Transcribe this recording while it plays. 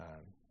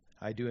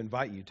I do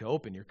invite you to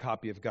open your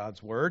copy of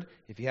God's Word,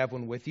 if you have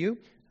one with you.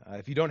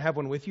 If you don't have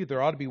one with you,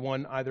 there ought to be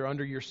one either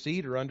under your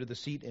seat or under the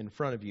seat in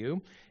front of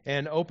you.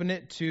 And open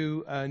it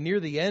to near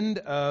the end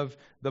of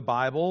the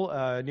Bible,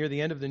 near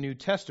the end of the New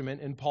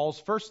Testament, in Paul's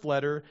first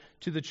letter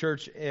to the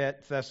church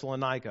at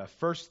Thessalonica,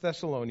 1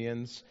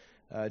 Thessalonians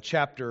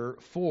chapter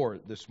 4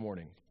 this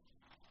morning.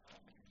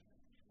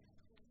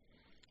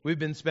 We've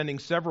been spending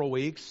several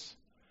weeks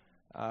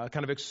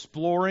kind of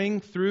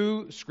exploring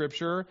through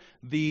Scripture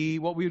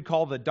what we would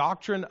call the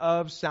doctrine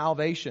of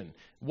salvation,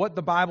 what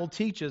the Bible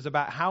teaches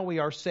about how we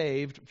are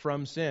saved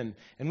from sin.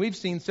 And we've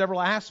seen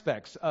several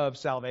aspects of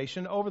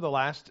salvation over the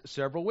last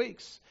several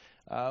weeks.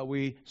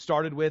 We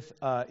started with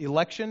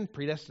election,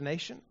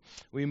 predestination.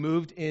 We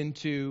moved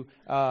into,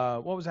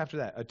 what was after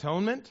that?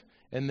 Atonement,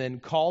 and then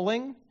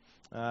calling,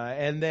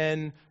 and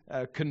then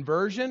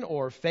conversion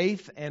or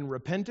faith and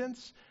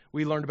repentance.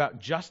 We learned about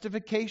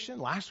justification.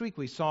 Last week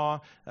we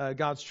saw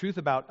God's truth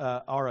about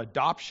our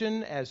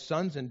adoption as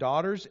sons and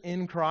daughters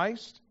in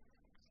Christ.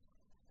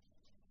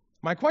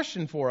 My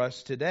question for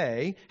us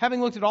today,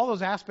 having looked at all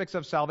those aspects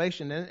of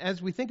salvation, and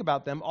as we think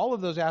about them, all of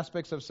those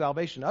aspects of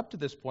salvation up to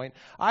this point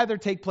either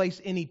take place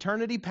in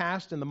eternity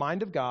past in the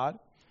mind of God,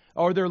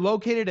 or they're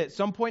located at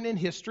some point in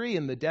history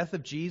in the death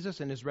of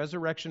Jesus and His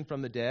resurrection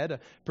from the dead,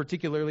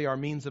 particularly our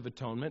means of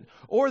atonement,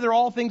 or they're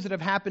all things that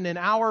have happened in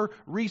our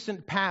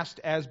recent past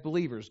as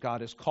believers.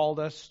 God has called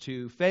us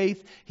to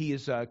faith. He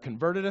has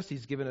converted us.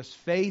 He's given us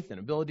faith and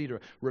ability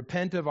to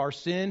repent of our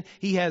sin.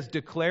 He has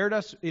declared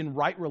us in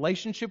right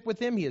relationship with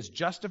Him. He has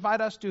justified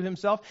us to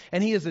Himself,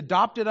 and He has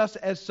adopted us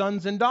as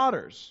sons and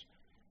daughters.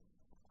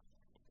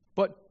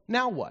 But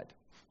now what?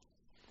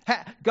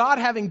 God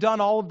having done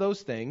all of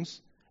those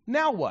things,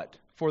 now what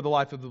for the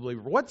life of the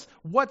believer?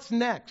 What's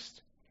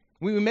next?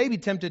 We may be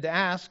tempted to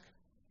ask,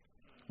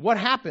 what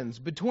happens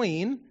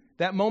between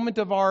that moment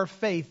of our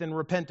faith and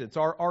repentance,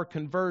 our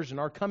conversion,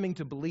 our coming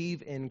to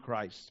believe in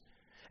Christ,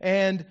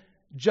 and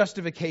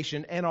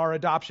justification and our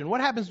adoption?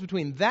 What happens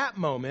between that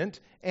moment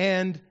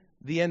and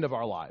the end of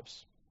our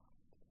lives?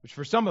 Which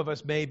for some of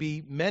us may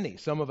be many.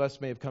 Some of us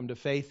may have come to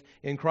faith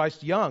in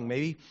Christ young,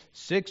 maybe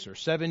 6 or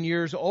 7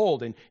 years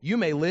old, and you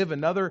may live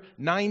another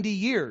 90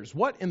 years.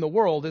 What in the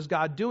world is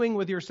God doing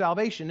with your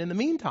salvation in the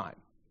meantime?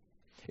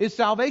 Is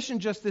salvation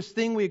just this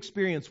thing we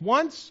experience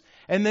once,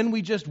 and then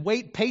we just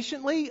wait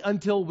patiently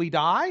until we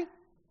die?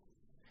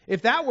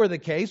 If that were the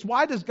case,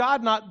 why does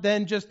God not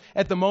then just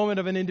at the moment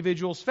of an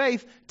individual's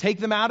faith take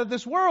them out of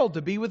this world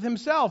to be with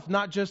Himself,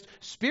 not just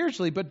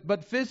spiritually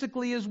but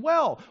physically as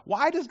well?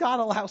 Why does God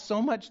allow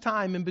so much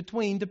time in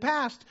between to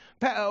pass?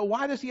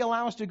 Why does He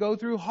allow us to go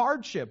through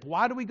hardship?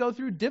 Why do we go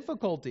through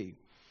difficulty?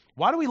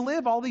 Why do we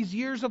live all these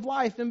years of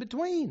life in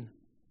between?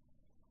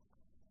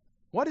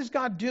 What is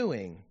God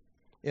doing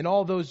in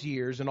all those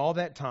years and all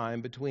that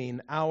time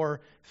between our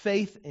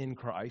faith in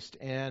Christ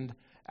and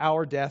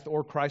our death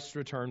or Christ's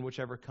return,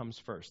 whichever comes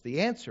first?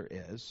 The answer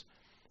is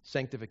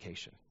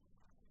sanctification.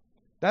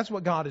 That's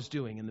what God is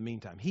doing in the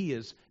meantime. He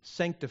is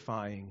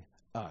sanctifying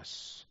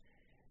us.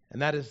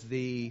 And that is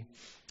the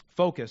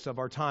focus of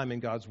our time in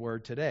God's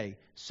Word today,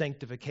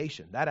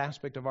 sanctification, that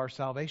aspect of our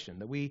salvation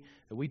that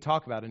we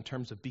talk about in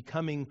terms of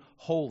becoming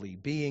holy,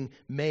 being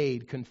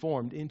made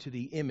conformed into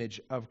the image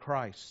of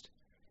Christ.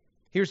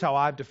 Here's how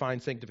I've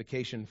defined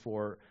sanctification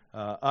for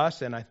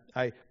us, and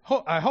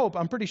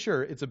I'm pretty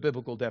sure it's a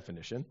biblical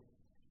definition.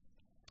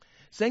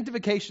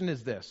 Sanctification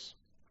is this.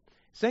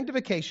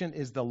 Sanctification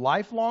is the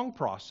lifelong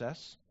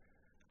process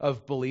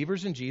of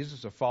believers in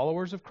Jesus, of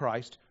followers of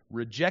Christ,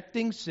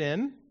 rejecting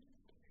sin,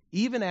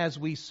 even as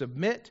we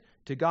submit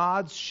to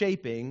God's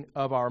shaping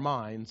of our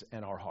minds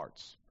and our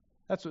hearts.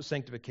 That's what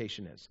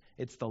sanctification is.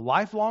 It's the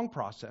lifelong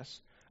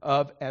process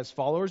of, as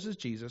followers of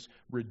Jesus,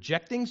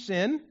 rejecting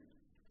sin,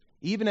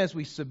 even as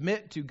we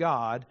submit to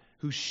God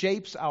who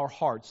shapes our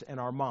hearts and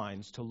our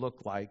minds to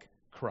look like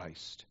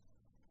Christ.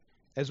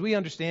 As we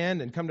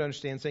understand and come to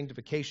understand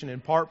sanctification in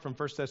part from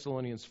 1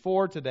 Thessalonians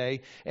 4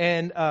 today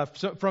and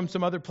from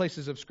some other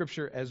places of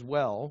Scripture as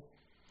well,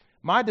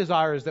 my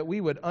desire is that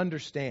we would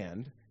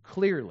understand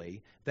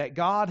clearly that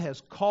God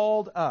has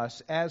called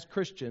us as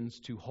Christians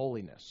to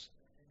holiness.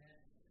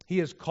 He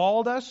has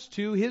called us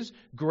to His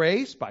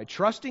grace by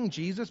trusting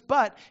Jesus,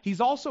 but He's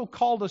also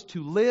called us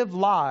to live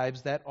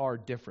lives that are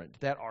different,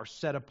 that are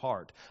set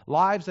apart,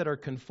 lives that are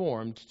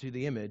conformed to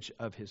the image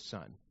of His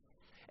Son.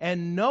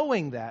 And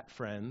knowing that,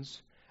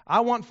 friends, I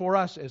want for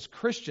us as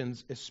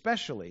Christians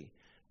especially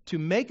to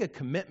make a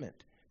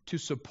commitment to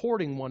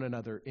supporting one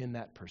another in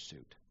that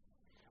pursuit.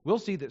 We'll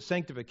see that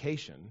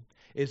sanctification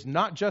is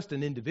not just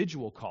an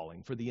individual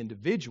calling for the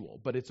individual,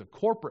 but it's a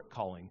corporate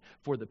calling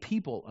for the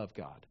people of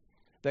God.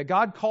 That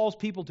God calls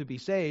people to be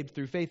saved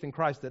through faith in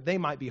Christ, that they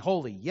might be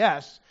holy,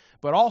 yes,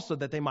 but also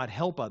that they might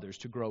help others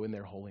to grow in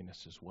their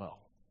holiness as well.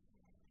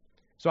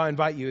 So I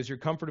invite you, as you're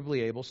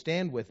comfortably able,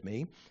 stand with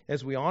me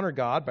as we honor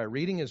God by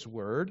reading His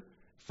Word,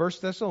 1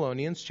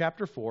 Thessalonians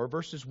chapter 4,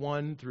 verses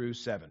 1 through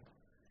 7.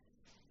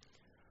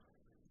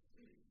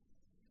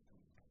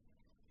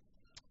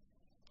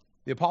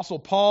 The Apostle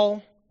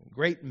Paul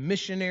great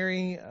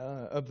missionary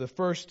of the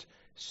first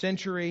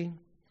century,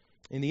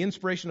 in the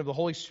inspiration of the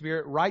Holy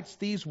Spirit, writes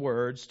these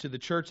words to the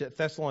church at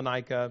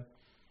Thessalonica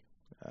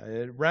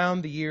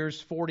around the years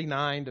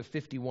 49 to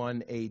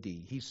 51 AD.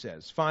 He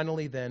says,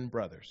 "Finally then,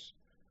 brothers,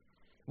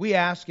 we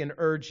ask and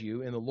urge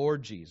you in the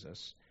Lord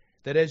Jesus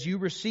that as you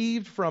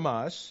received from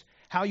us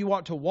how you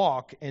ought to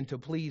walk and to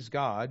please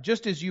God,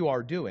 just as you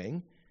are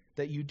doing,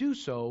 that you do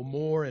so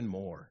more and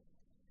more.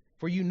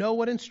 For you know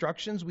what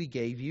instructions we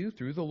gave you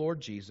through the Lord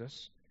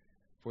Jesus.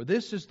 For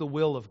this is the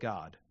will of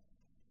God,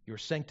 your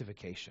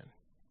sanctification,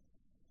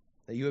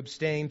 that you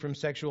abstain from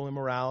sexual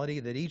immorality,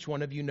 that each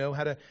one of you know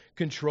how to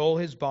control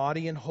his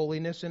body in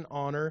holiness and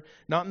honor,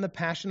 not in the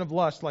passion of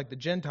lust like the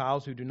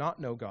Gentiles who do not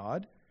know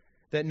God,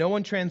 that no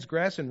one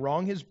transgress and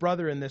wrong his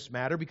brother in this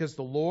matter, because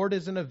the Lord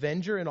is an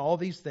avenger in all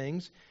these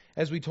things,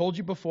 as we told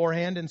you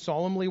beforehand and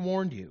solemnly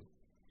warned you.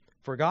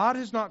 For God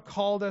has not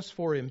called us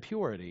for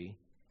impurity,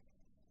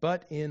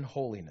 but in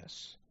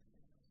holiness.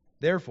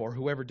 Therefore,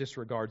 whoever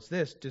disregards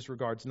this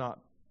disregards not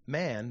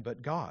man,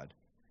 but God,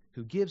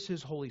 who gives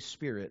his Holy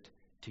Spirit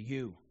to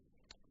you."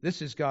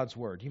 This is God's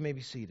word. You may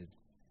be seated.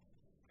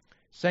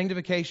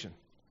 Sanctification.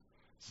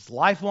 This is a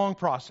lifelong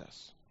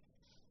process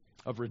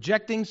of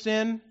rejecting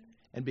sin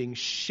and being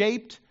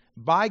shaped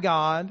by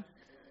God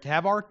to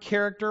have our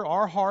character,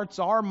 our hearts,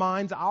 our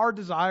minds, our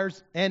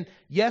desires, and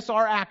yes,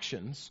 our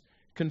actions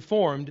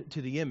conformed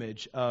to the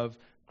image of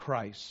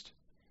Christ.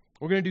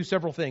 We're going to do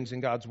several things in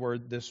God's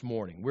Word this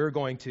morning. We're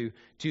going to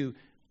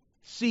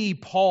see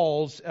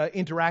Paul's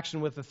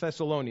interaction with the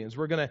Thessalonians.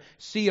 We're going to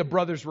see a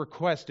brother's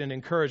request and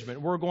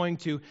encouragement. We're going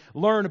to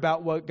learn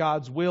about what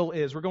God's will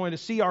is. We're going to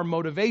see our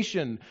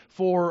motivation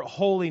for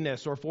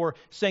holiness or for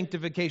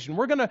sanctification.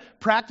 We're going to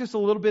practice a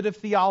little bit of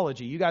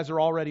theology. You guys are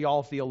already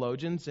all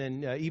theologians,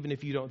 and even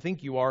if you don't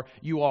think you are,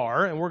 you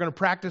are. And we're going to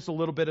practice a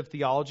little bit of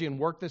theology and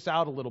work this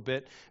out a little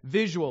bit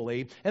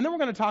visually. And then we're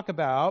going to talk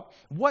about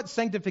what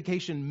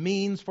sanctification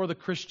means for the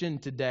Christian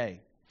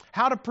today.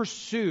 How to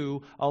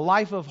pursue a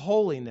life of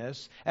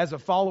holiness as a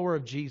follower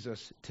of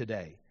Jesus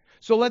today.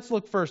 So let's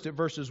look first at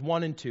verses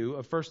 1 and 2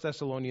 of 1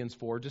 Thessalonians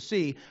 4 to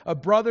see a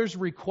brother's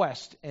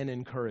request and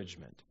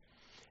encouragement.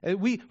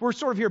 We're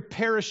sort of here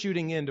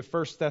parachuting into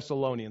 1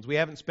 Thessalonians. We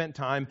haven't spent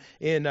time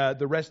in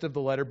the rest of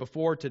the letter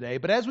before today.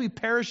 But as we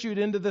parachute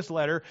into this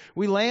letter,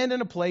 we land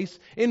in a place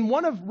in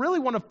one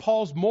of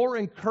Paul's more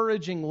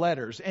encouraging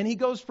letters. And he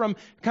goes from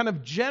kind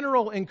of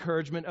general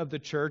encouragement of the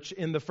church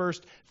in the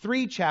first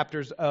 3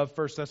 chapters of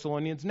 1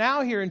 Thessalonians,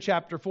 now here in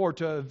chapter 4,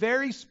 to a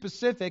very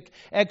specific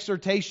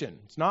exhortation.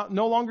 It's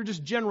no longer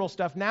just general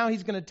stuff. Now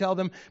he's going to tell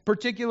them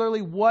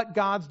particularly what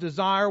God's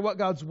desire, what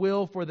God's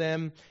will for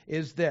them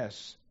is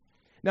this.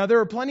 Now,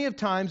 there are plenty of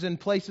times and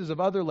places of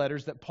other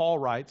letters that Paul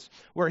writes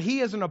where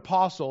he as an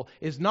apostle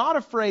is not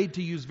afraid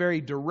to use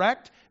very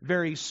direct,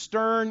 very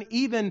stern,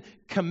 even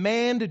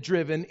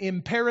command-driven,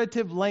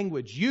 imperative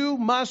language. You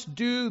must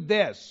do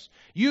this.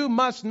 You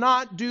must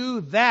not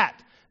do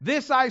that.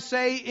 This I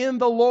say in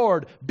the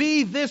Lord.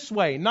 Be this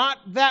way, not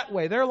that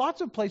way. There are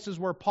lots of places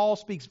where Paul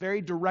speaks very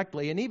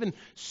directly and even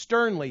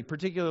sternly,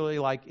 particularly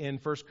like in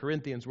 1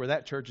 Corinthians, where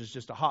that church is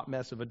just a hot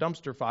mess of a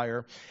dumpster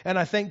fire. And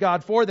I thank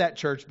God for that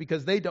church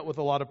because they dealt with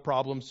a lot of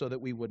problems so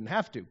that we wouldn't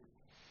have to.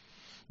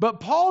 But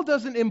Paul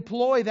doesn't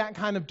employ that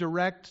kind of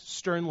direct,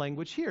 stern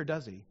language here,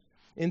 does he?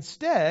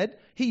 Instead,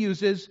 he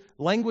uses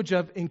language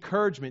of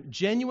encouragement,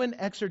 genuine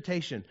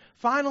exhortation.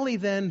 Finally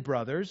then,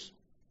 brothers,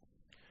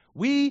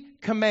 we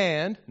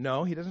command,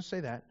 no, he doesn't say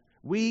that.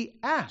 We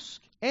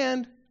ask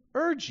and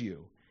urge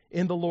you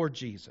in the Lord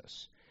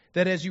Jesus,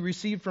 that as you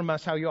receive from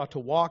us how you ought to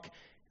walk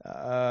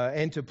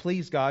and to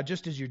please God,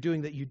 just as you're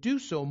doing, that you do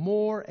so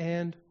more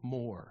and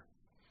more.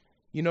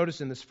 You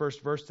notice in this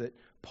first verse that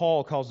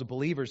Paul calls the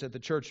believers at the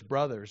church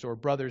brothers or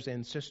brothers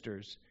and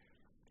sisters.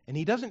 And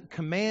he doesn't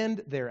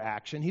command their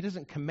action. He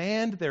doesn't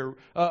command their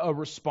a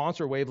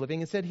response or way of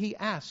living. Instead, he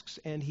asks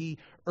and he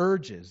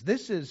urges.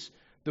 This is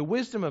the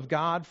wisdom of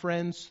God,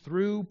 friends,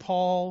 through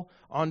Paul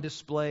on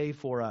display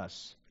for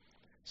us.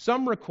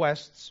 Some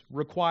requests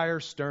require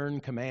stern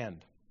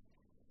command.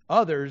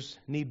 Others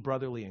need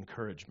brotherly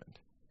encouragement.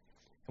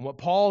 And what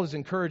Paul is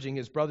encouraging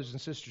his brothers and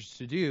sisters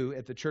to do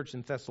at the church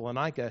in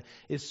Thessalonica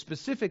is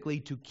specifically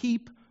to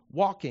keep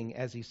walking,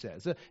 as he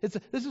says.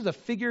 This is a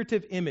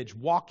figurative image.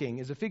 Walking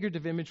is a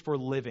figurative image for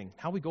living,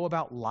 how we go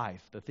about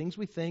life, the things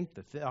we think,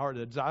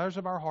 the desires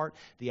of our heart,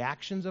 the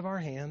actions of our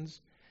hands,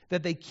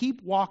 that they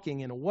keep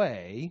walking in a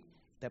way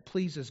that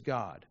pleases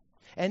God.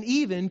 And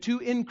even to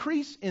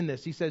increase in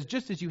this, he says,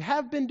 just as you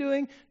have been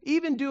doing,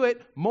 even do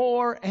it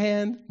more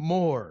and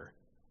more.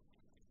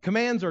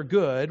 Commands are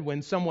good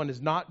when someone is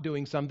not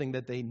doing something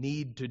that they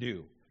need to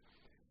do.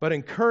 But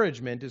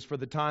encouragement is for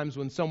the times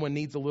when someone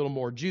needs a little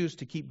more juice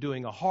to keep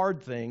doing a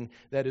hard thing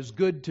that is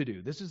good to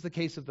do. This is the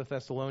case of the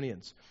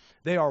Thessalonians.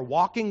 They are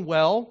walking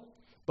well,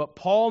 but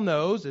Paul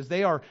knows, as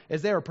they are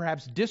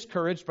perhaps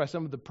discouraged by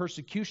some of the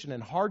persecution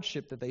and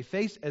hardship that they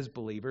face as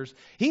believers,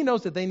 he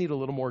knows that they need a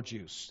little more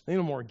juice. They need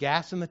a little more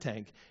gas in the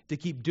tank to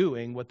keep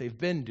doing what they've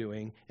been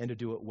doing and to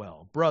do it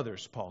well.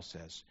 Brothers, Paul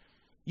says,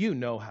 you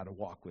know how to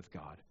walk with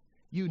God.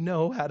 You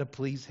know how to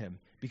please Him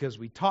because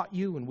we taught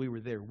you when we were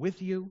there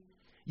with you.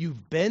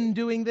 You've been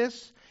doing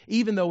this,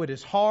 even though it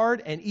is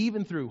hard and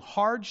even through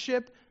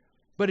hardship.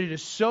 But it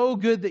is so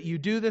good that you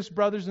do this,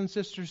 brothers and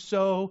sisters,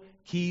 so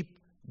keep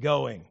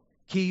going.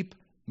 Keep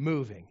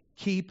moving.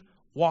 Keep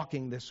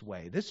walking this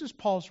way. This is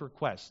Paul's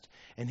request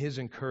and his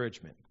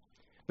encouragement.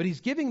 But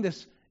he's giving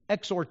this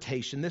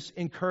exhortation, this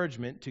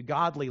encouragement to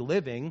godly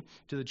living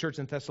to the church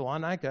in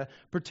Thessalonica,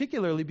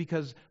 particularly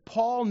because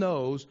Paul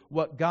knows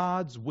what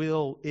God's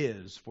will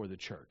is for the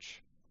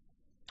church.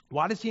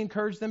 Why does he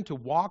encourage them to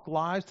walk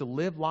lives, to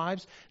live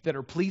lives that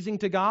are pleasing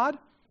to God?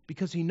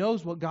 Because he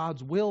knows what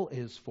God's will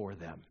is for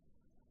them.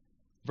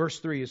 Verse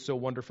 3 is so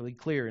wonderfully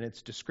clear in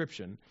its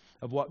description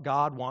of what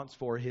God wants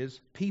for his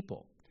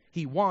people.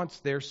 He wants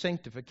their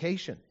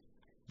sanctification.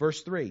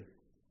 Verse 3,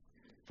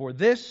 for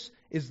this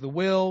is the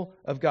will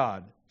of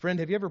God. Friend,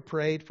 have you ever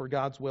prayed for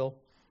God's will?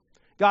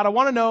 God, I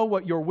want to know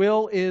what your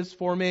will is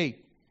for me.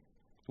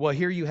 Well,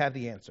 here you have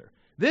the answer.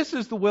 This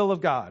is the will of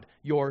God,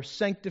 your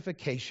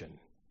sanctification.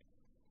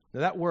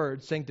 Now, that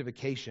word,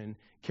 sanctification,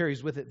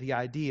 carries with it the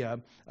idea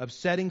of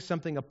setting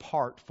something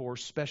apart for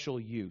special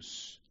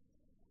use.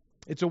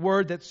 It's a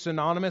word that's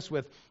synonymous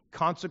with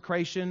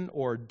consecration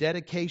or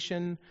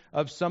dedication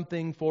of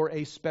something for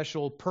a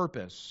special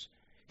purpose.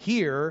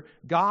 Here,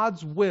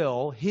 God's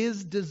will,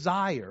 His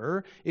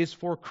desire, is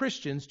for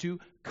Christians to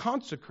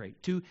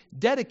consecrate, to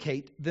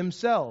dedicate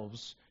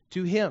themselves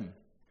to Him,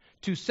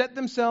 to set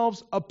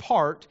themselves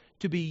apart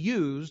to be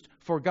used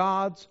for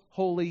God's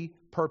holy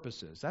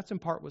purposes. That's in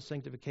part what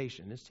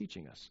sanctification is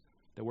teaching us.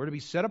 That we're to be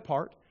set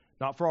apart,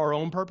 not for our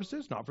own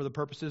purposes, not for the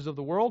purposes of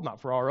the world,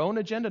 not for our own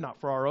agenda, not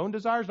for our own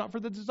desires, not for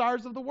the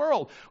desires of the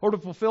world, or to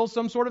fulfill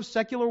some sort of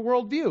secular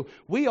worldview.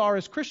 We are,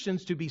 as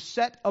Christians, to be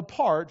set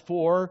apart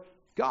for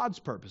God's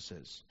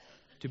purposes,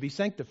 to be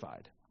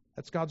sanctified.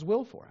 That's God's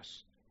will for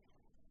us.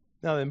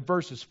 Now, in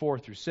verses 4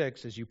 through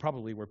 6, as you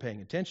probably were paying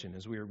attention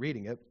as we were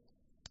reading it,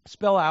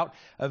 spell out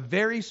a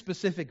very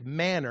specific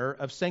manner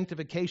of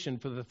sanctification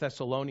for the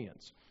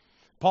Thessalonians.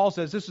 Paul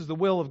says this is the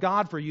will of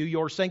God for you,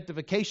 your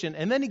sanctification,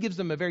 and then he gives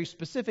them a very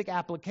specific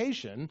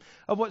application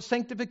of what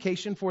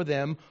sanctification for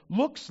them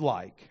looks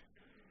like.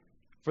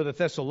 For the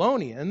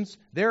Thessalonians,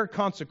 their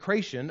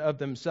consecration of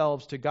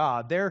themselves to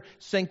God, their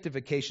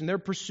sanctification, their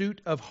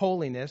pursuit of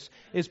holiness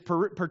is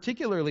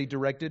particularly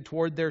directed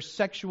toward their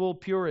sexual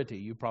purity.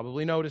 You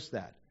probably noticed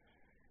that.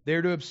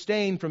 They're to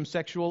abstain from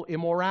sexual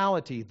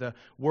immorality. The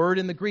word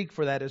in the Greek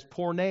for that is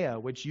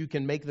porneia, which you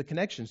can make the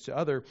connections to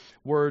other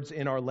words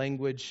in our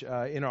language,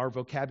 in our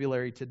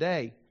vocabulary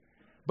today.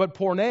 But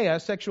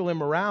porneia, sexual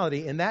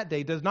immorality, in that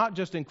day does not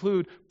just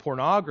include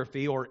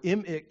pornography or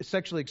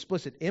sexually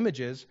explicit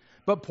images,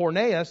 but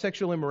porneia,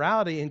 sexual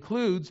immorality,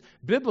 includes,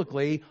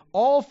 biblically,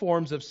 all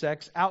forms of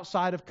sex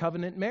outside of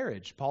covenant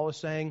marriage. Paul is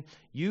saying,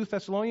 you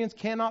Thessalonians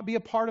cannot be a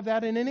part of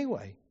that in any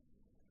way.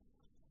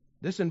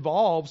 This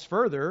involves,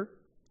 further,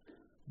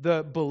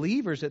 the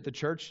believers at the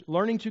church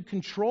learning to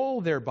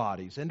control their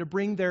bodies and to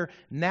bring their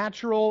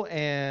natural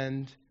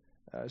and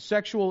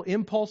sexual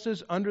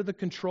impulses under the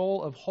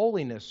control of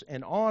holiness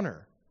and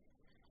honor.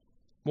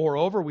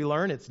 Moreover, we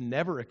learn it's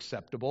never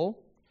acceptable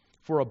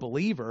for a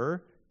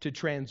believer to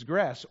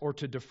transgress or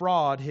to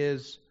defraud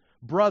his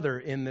brother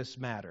in this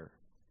matter.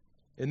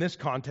 In this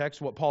context,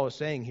 what Paul is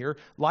saying here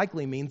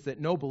likely means that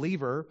no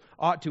believer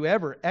ought to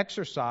ever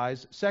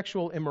exercise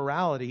sexual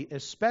immorality,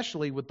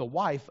 especially with the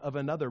wife of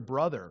another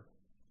brother.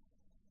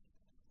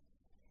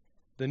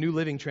 The New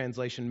Living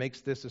Translation makes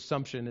this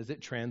assumption as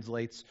it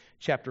translates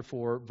chapter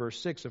 4,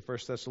 verse 6 of 1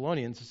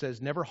 Thessalonians. It says,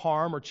 never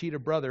harm or cheat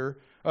never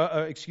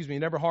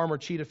harm or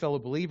cheat a fellow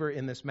believer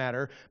in this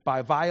matter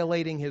by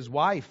violating his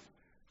wife,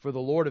 for the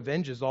Lord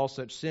avenges all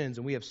such sins,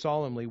 and we have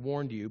solemnly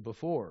warned you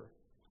before.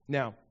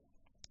 Now,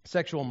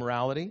 sexual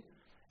morality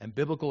and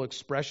biblical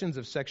expressions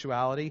of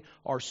sexuality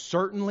are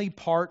certainly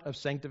part of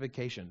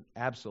sanctification,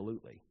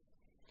 absolutely.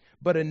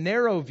 But a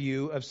narrow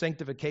view of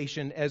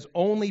sanctification as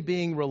only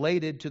being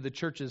related to the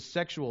church's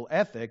sexual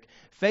ethic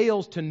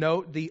fails to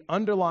note the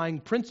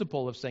underlying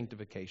principle of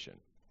sanctification.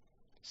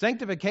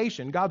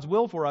 Sanctification, God's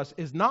will for us,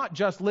 is not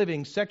just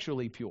living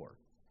sexually pure.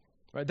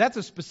 Right? That's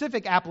a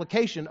specific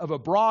application of a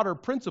broader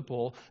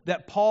principle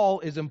that Paul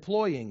is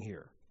employing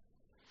here.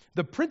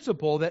 The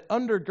principle that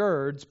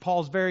undergirds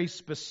Paul's very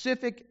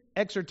specific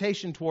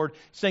exhortation toward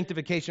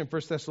sanctification,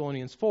 1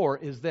 Thessalonians 4,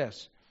 is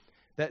this: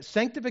 that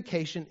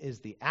sanctification is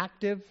the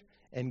active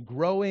and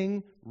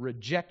growing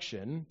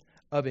rejection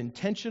of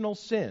intentional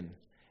sin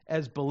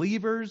as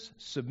believers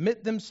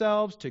submit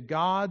themselves to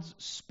God's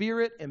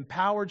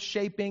Spirit-empowered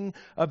shaping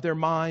of their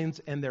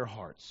minds and their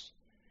hearts.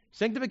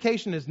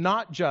 Sanctification is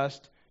not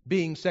just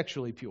being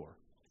sexually pure.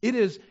 It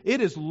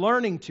is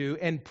learning to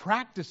and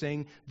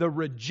practicing the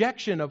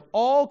rejection of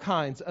all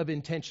kinds of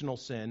intentional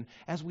sin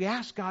as we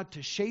ask God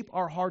to shape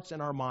our hearts and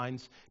our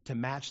minds to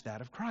match that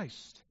of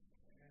Christ.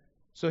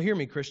 So hear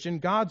me, Christian.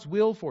 God's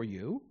will for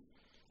you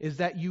is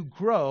that you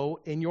grow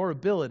in your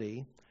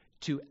ability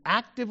to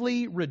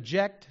actively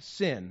reject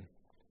sin,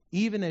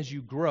 even as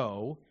you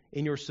grow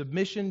in your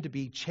submission to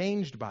be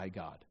changed by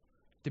God,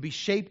 to be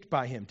shaped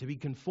by Him, to be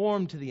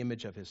conformed to the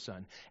image of His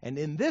Son. And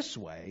in this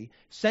way,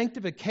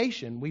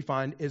 sanctification, we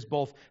find, is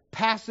both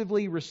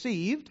passively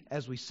received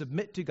as we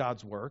submit to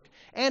God's work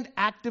and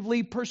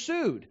actively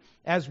pursued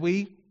as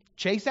we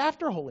chase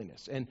after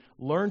holiness and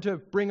learn to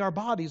bring our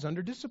bodies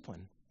under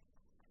discipline.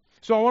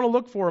 So I want to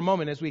look for a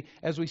moment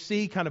as we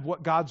see kind of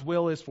what God's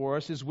will is for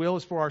us. His will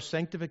is for our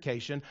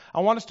sanctification.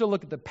 I want us to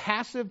look at the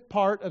passive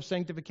part of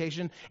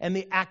sanctification and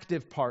the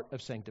active part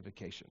of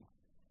sanctification.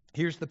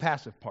 Here's the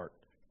passive part.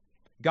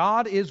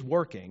 God is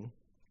working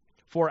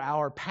for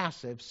our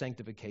passive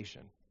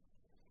sanctification.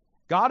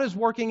 God is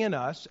working in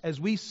us as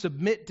we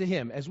submit to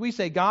Him. As we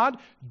say, God,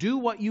 do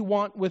what you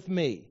want with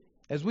me.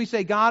 As we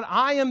say, God,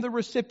 I am the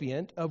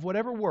recipient of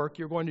whatever work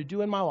you're going to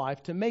do in my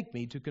life to make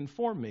me, to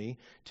conform me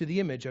to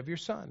the image of your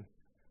Son.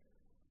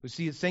 We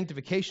see that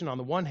sanctification, on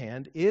the one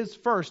hand, is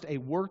first a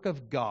work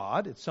of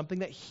God. It's something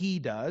that He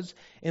does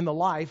in the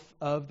life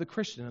of the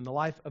Christian, in the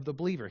life of the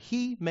believer.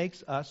 He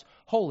makes us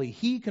holy.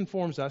 He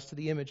conforms us to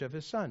the image of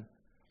His Son.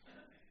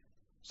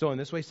 So in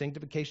this way,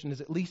 sanctification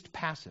is at least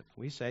passive.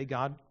 We say,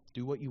 God,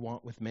 do what you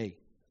want with me.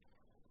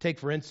 Take,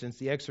 for instance,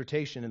 the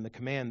exhortation and the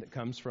command that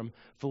comes from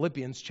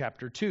Philippians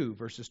chapter 2,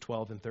 verses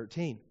 12 and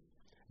 13.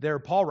 There,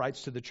 Paul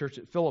writes to the church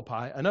at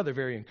Philippi, another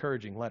very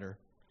encouraging letter.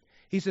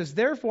 He says,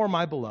 therefore,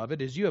 my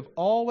beloved, as you have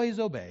always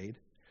obeyed,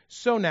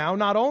 so now,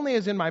 not only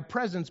as in my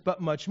presence,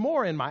 but much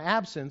more in my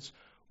absence,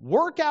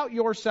 work out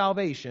your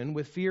salvation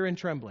with fear and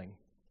trembling.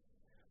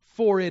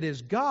 For it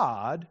is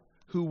God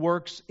who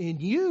works in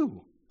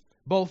you,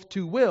 both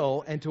to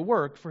will and to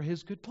work for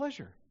His good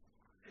pleasure.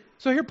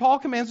 So here Paul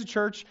commands the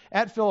church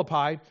at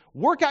Philippi,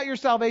 work out your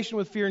salvation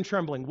with fear and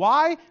trembling.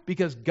 Why?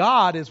 Because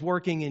God is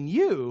working in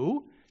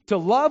you to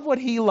love what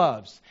He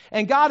loves.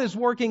 And God is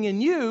working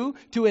in you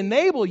to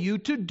enable you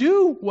to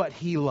do what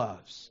He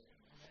loves.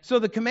 So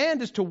the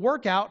command is to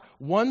work out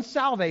one's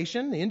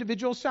salvation, the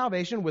individual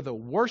salvation, with a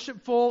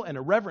worshipful and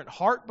a reverent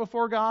heart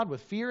before God,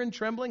 with fear and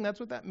trembling. That's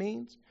what that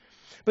means.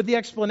 But the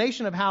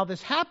explanation of how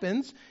this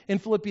happens in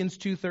Philippians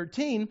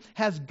 2:13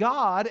 has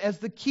God as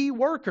the key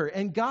worker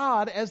and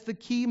God as the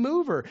key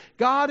mover.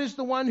 God is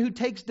the one who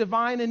takes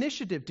divine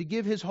initiative to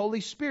give His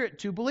Holy Spirit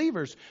to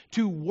believers,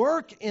 to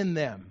work in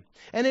them.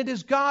 And it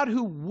is God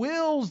who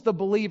wills the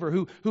believer,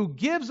 who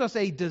gives us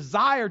a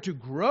desire to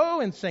grow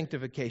in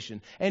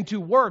sanctification and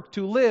to work,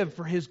 to live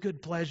for His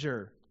good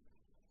pleasure.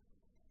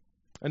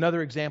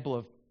 Another example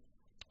of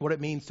what it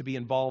means to be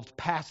involved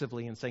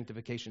passively in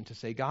sanctification, to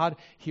say, God,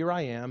 here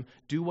I am,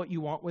 do what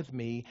you want with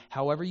me,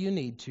 however you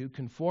need to,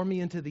 conform me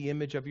into the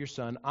image of your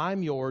Son,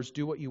 I'm yours,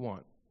 do what you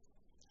want.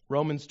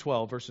 Romans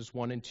 12, verses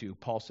 1 and 2,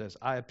 Paul says,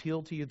 I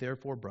appeal to you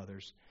therefore,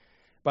 brothers,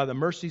 by the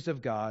mercies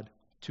of God,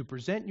 to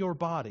present your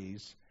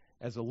bodies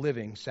as a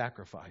living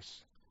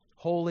sacrifice,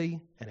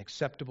 holy and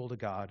acceptable to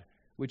God,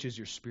 which is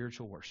your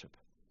spiritual worship.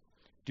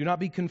 Do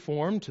not be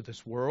conformed to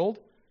this world,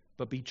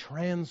 but be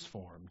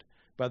transformed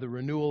by the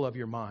renewal of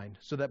your mind,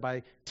 so that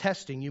by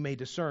testing you may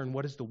discern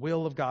what is the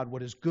will of God,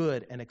 what is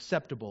good and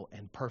acceptable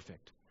and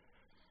perfect.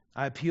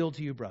 I appeal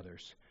to you,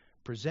 brothers,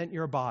 present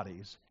your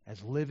bodies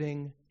as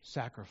living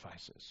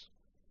sacrifices.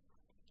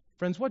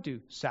 Friends, what do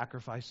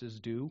sacrifices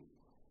do?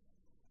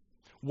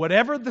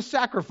 Whatever the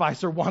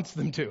sacrificer wants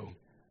them to,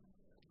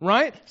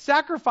 right?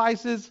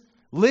 Sacrifices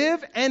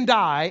live and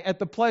die at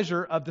the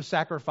pleasure of the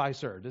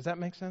sacrificer. Does that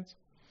make sense?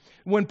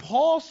 When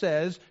Paul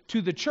says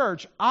to the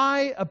church,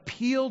 I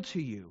appeal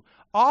to you,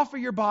 offer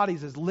your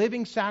bodies as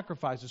living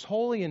sacrifices,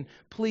 holy and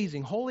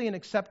pleasing, holy and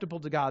acceptable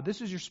to God. This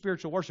is your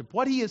spiritual worship.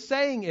 What he is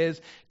saying is,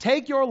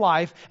 take your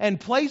life and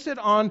place it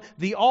on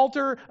the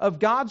altar of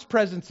God's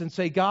presence and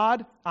say,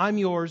 God, I'm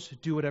yours.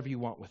 Do whatever you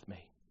want with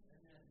me.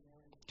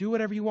 Do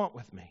whatever you want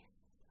with me.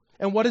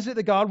 And what is it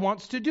that God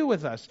wants to do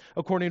with us?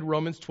 According to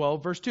Romans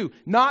 12, verse 2,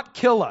 not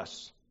kill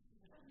us.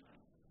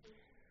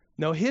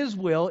 No, His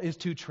will is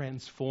to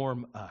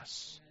transform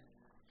us.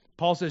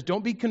 Paul says,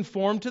 don't be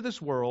conformed to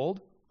this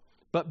world,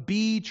 but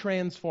be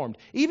transformed.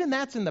 Even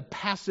that's in the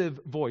passive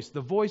voice,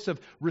 the voice of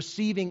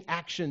receiving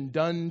action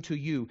done to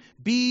you.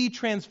 Be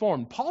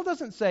transformed. Paul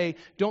doesn't say,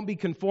 don't be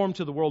conformed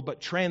to the world,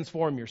 but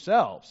transform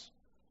yourselves.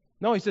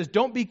 No, he says,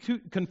 don't be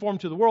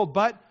conformed to the world,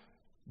 but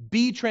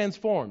be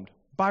transformed.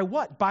 By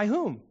what? By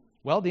whom?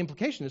 Well, the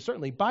implication is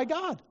certainly by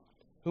God,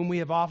 whom we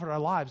have offered our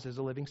lives as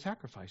a living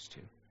sacrifice to.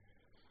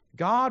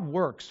 God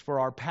works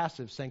for our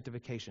passive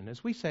sanctification.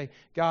 As we say,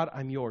 God,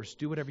 I'm yours.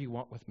 Do whatever you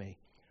want with me.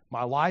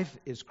 My life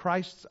is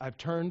Christ's. I've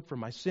turned from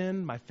my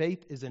sin. My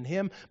faith is in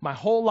Him. My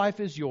whole life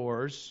is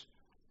yours.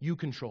 You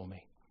control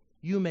me.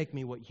 You make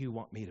me what you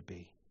want me to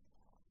be.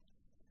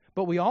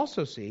 But we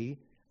also see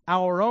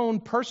our own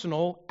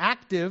personal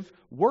active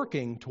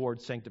working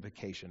toward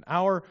sanctification.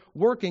 Our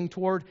working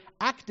toward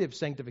active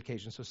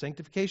sanctification. So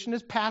sanctification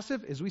is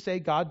passive, as we say,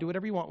 God, do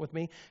whatever you want with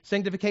me.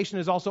 Sanctification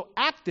is also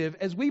active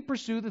as we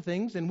pursue the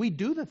things and we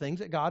do the things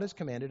that God has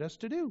commanded us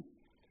to do.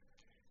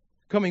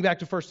 Coming back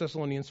to 1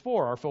 Thessalonians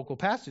 4, our focal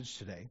passage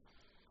today,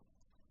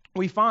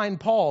 we find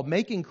Paul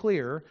making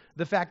clear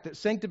the fact that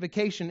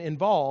sanctification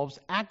involves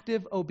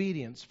active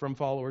obedience from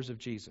followers of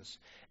Jesus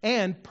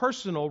and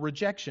personal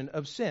rejection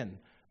of sin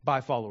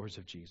by followers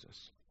of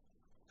Jesus.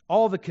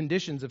 All the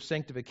conditions of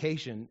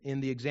sanctification in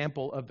the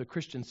example of the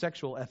Christian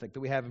sexual ethic that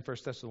we have in 1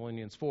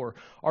 Thessalonians 4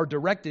 are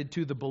directed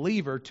to the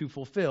believer to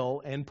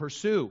fulfill and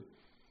pursue.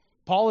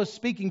 Paul is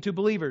speaking to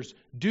believers.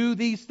 Do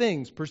these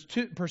things.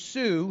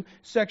 Pursue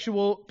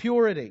sexual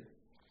purity.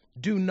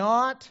 Do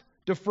not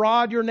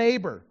defraud your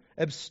neighbor.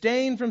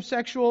 Abstain from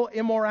sexual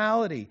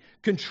immorality.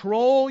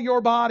 Control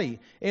your body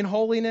in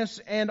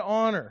holiness and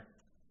honor.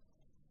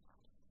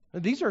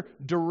 These are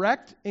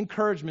direct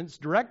encouragements,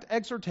 direct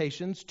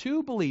exhortations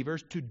to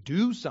believers to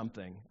do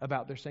something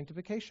about their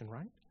sanctification,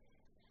 right?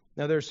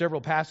 Now, there are several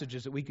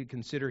passages that we could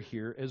consider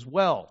here as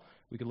well.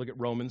 We could look at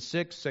Romans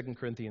 6, 2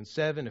 Corinthians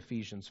 7,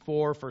 Ephesians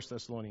 4, 1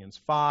 Thessalonians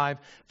 5,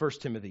 1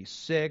 Timothy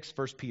 6,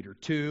 1 Peter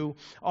 2.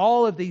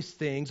 All of these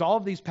things, all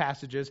of these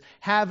passages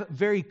have a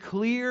very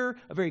clear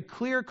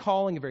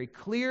calling, a very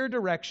clear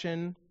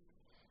direction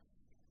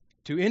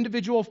to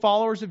individual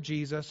followers of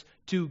Jesus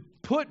to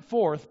put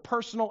forth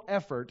personal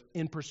effort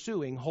in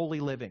pursuing holy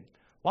living.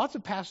 Lots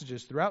of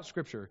passages throughout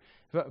Scripture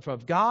from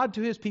God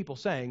to His people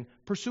saying,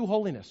 pursue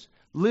holiness,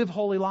 live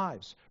holy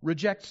lives,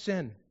 reject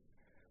sin.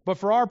 But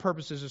for our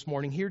purposes this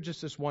morning, here's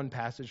just this one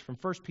passage from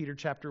 1 Peter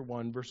chapter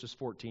 1, verses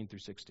 14 through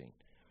 16.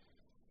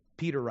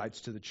 Peter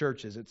writes to the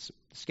churches, it's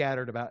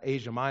scattered about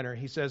Asia Minor.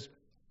 He says,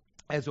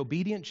 as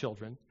obedient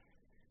children,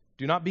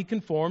 do not be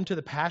conformed to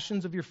the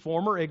passions of your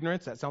former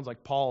ignorance. That sounds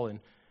like Paul in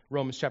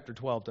Romans chapter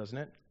 12, doesn't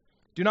it?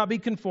 Do not be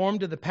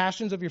conformed to the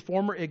passions of your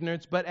former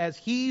ignorance, but as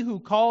He who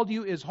called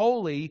you is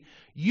holy,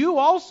 you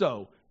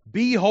also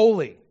be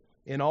holy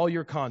in all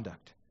your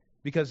conduct.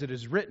 Because it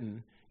is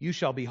written, you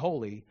shall be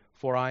holy,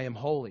 for I am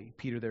holy.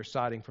 Peter there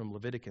citing from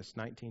Leviticus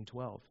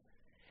 19:12.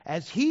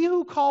 As He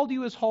who called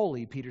you is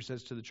holy, Peter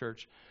says to the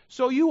church,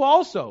 so you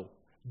also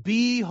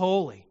be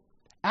holy.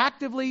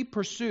 Actively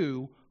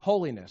pursue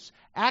holiness.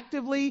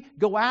 Actively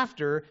go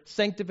after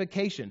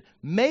sanctification.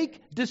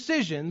 Make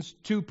decisions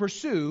to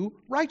pursue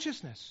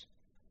righteousness.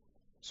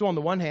 So on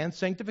the one hand,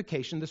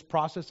 sanctification, this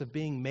process of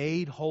being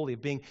made holy,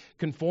 of being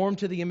conformed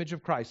to the image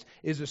of Christ,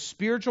 is a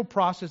spiritual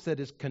process that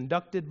is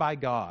conducted by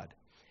God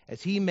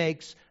as He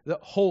makes the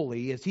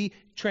holy, as He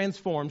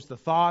transforms the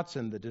thoughts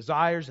and the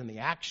desires and the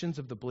actions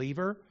of the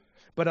believer.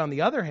 But on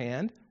the other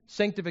hand,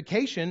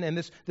 sanctification and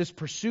this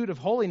pursuit of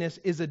holiness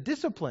is a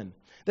discipline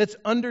that's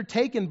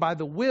undertaken by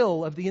the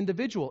will of the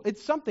individual.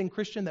 It's something,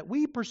 Christian, that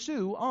we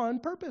pursue on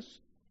purpose.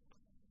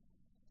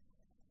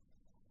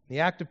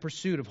 The active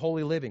pursuit of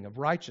holy living, of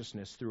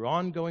righteousness through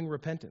ongoing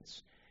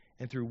repentance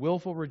and through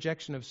willful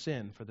rejection of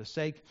sin for the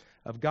sake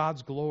of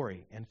God's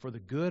glory and for the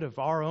good of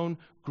our own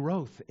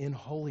growth in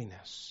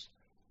holiness.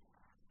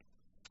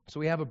 So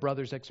we have a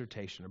brother's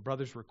exhortation, a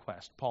brother's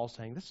request. Paul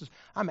saying,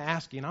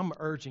 I'm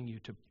urging you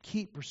to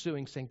keep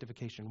pursuing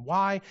sanctification.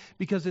 Why?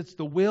 Because it's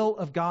the will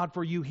of God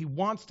for you. He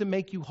wants to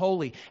make you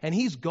holy. And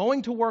He's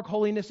going to work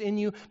holiness in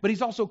you, but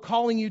He's also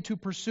calling you to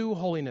pursue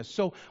holiness.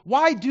 So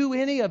why do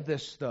any of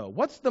this, though?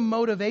 What's the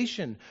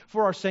motivation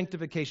for our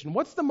sanctification?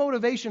 What's the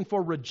motivation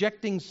for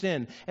rejecting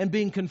sin and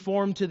being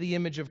conformed to the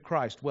image of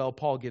Christ? Well,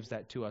 Paul gives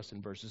that to us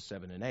in verses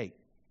 7 and 8.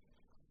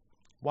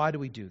 Why do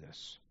we do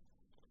this?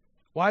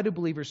 Why do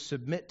believers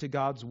submit to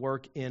God's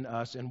work in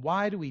us? And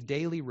why do we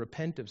daily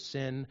repent of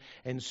sin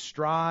and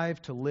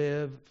strive to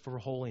live for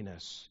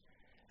holiness?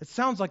 It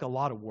sounds like a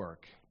lot of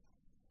work.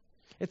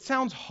 It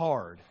sounds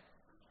hard.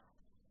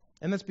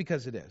 And that's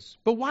because it is.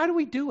 But why do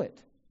we do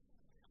it?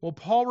 Well,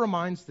 Paul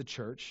reminds the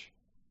church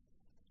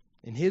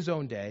in his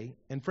own day,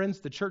 and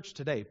friends, the church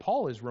today,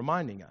 Paul is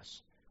reminding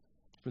us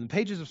from the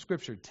pages of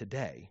Scripture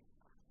today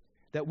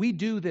that we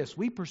do this.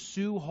 We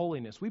pursue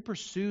holiness. We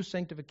pursue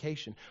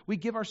sanctification. We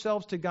give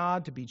ourselves to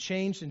God to be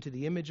changed into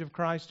the image of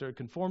Christ or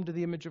conformed to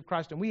the image of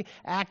Christ. And we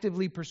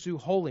actively pursue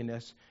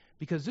holiness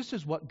because this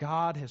is what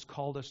God has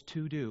called us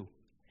to do.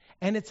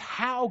 And it's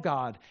how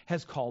God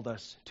has called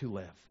us to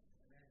live.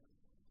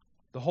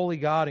 The holy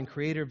God and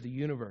creator of the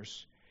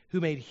universe,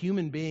 who made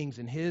human beings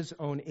in His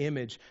own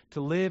image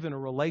to live in a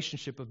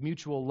relationship of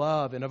mutual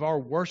love and of our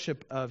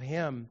worship of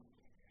Him,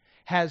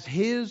 has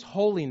His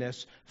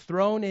holiness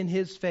thrown in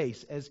His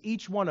face as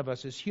each one of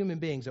us as human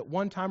beings at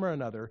one time or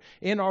another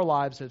in our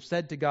lives have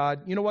said to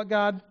God, you know what,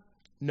 God?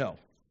 No.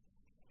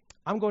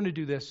 I'm going to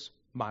do this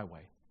my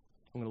way.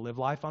 I'm going to live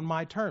life on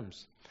my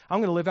terms. I'm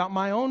going to live out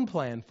my own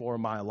plan for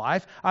my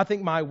life. I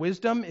think my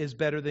wisdom is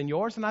better than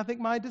yours, and I think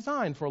my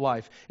design for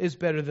life is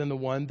better than the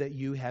one that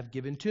you have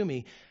given to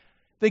me.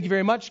 Thank you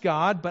very much,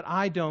 God, but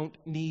I don't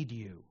need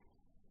you.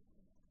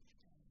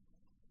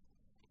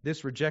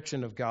 This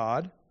rejection of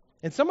God,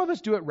 and some of us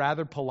do it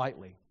rather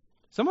politely.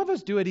 Some of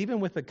us do it even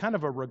with a kind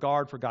of a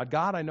regard for God.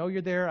 God, I know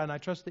you're there and I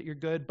trust that you're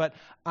good, but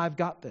I've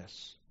got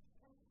this.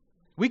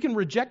 We can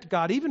reject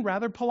God even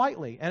rather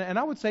politely. And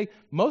I would say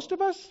most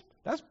of us,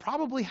 that's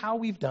probably how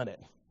we've done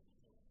it.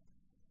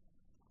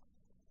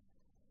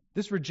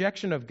 This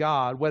rejection of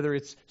God, whether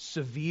it's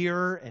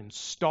severe and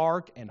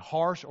stark and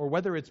harsh or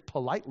whether it's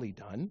politely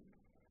done,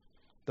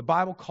 the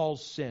Bible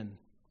calls sin.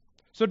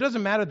 So it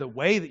doesn't matter the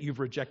way that you've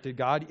rejected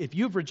God. If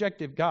you've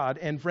rejected God,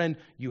 and friend,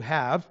 you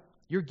have,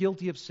 you're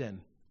guilty of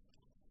sin.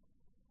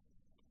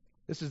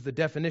 This is the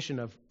definition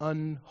of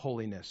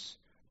unholiness.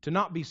 To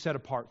not be set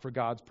apart for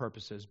God's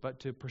purposes, but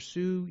to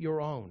pursue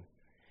your own.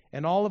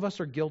 And all of us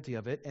are guilty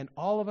of it, and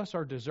all of us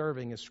are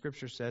deserving, as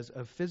Scripture says,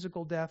 of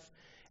physical death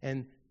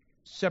and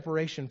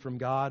separation from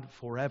God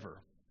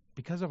forever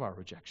because of our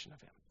rejection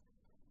of Him.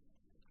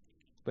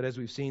 But as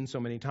we've seen so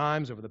many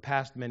times over the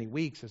past many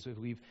weeks, as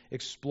we've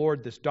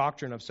explored this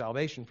doctrine of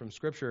salvation from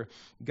Scripture,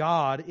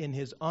 God, in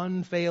His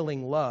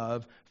unfailing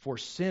love for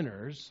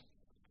sinners,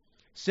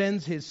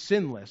 sends His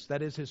sinless,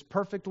 that is His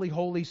perfectly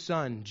holy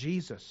Son,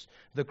 Jesus,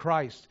 the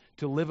Christ,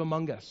 to live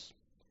among us,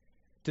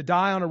 to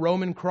die on a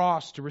Roman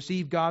cross, to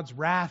receive God's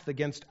wrath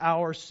against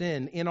our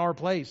sin in our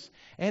place,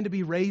 and to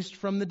be raised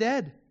from the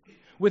dead.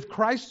 With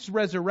Christ's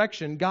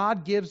resurrection,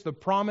 God gives the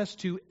promise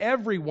to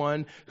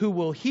everyone who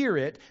will hear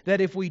it that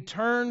if we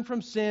turn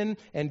from sin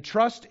and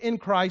trust in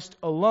Christ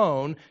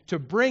alone to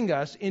bring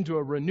us into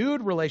a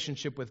renewed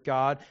relationship with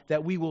God,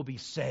 that we will be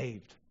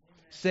saved.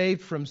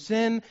 Saved from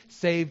sin,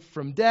 saved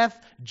from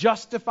death,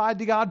 justified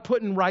to God,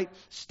 put in right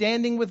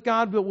standing with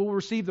God, but will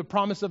receive the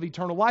promise of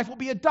eternal life, will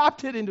be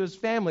adopted into His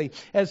family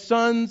as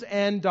sons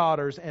and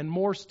daughters, and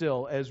more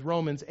still, as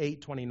Romans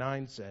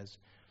 8:29 says,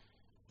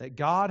 that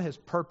God has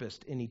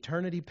purposed in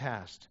eternity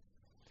past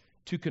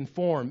to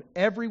conform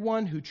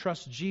everyone who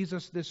trusts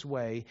Jesus this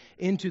way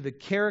into the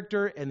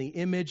character and the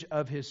image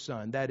of His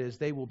Son. That is,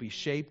 they will be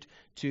shaped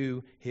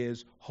to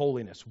His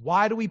holiness.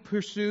 Why do we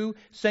pursue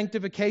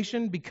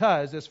sanctification?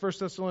 Because, as 1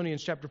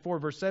 Thessalonians chapter 4,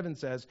 verse 7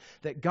 says,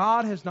 that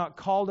God has not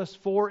called us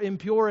for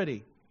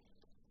impurity.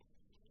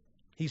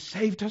 He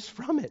saved us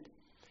from it.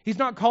 He's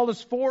not called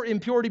us for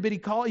impurity, but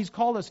He's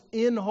called us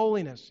in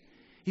holiness.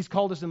 He's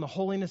called us in the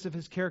holiness of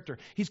His character.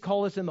 He's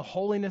called us in the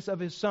holiness of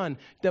His Son.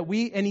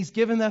 And He's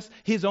given us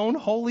His own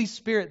Holy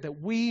Spirit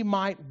that we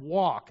might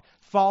walk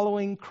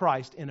following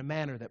Christ in a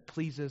manner that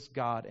pleases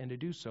God, and to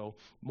do so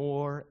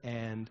more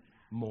and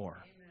more.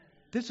 Amen.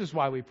 This is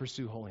why we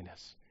pursue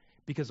holiness.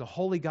 Because a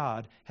holy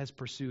God has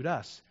pursued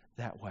us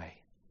that way.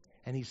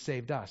 And He's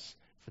saved us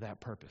for that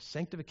purpose.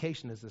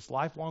 Sanctification is this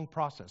lifelong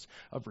process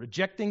of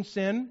rejecting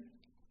sin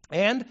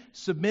and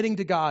submitting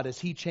to God as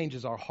He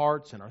changes our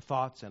hearts and our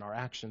thoughts and our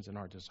actions and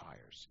our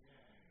desires.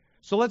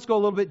 So let's go a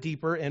little bit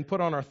deeper and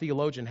put on our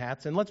theologian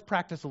hats, and let's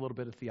practice a little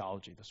bit of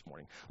theology this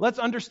morning. Let's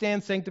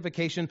understand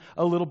sanctification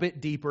a little bit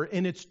deeper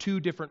in its two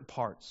different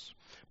parts.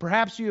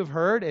 Perhaps you have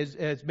heard,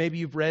 as maybe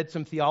you've read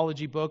some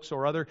theology books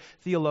or other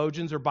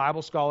theologians or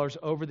Bible scholars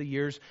over the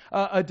years,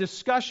 a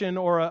discussion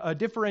or a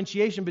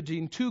differentiation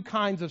between two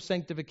kinds of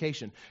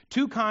sanctification,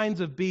 two kinds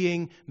of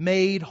being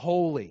made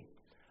holy,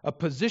 a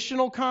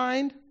positional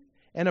kind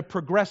and a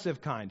progressive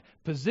kind.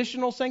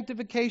 Positional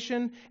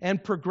sanctification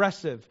and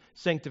progressive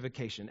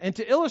sanctification. And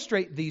to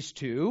illustrate these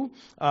two,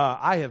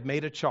 I have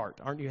made a chart.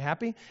 Aren't you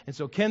happy? And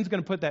so Ken's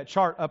going to put that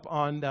chart up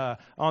on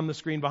the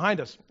screen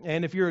behind us.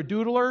 And if you're a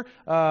doodler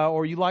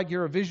or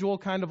you're a visual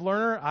kind of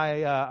learner,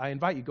 I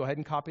invite you, go ahead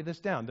and copy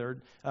this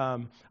down.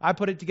 I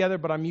put it together,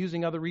 but I'm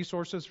using other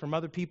resources from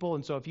other people.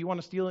 And so if you want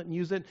to steal it and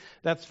use it,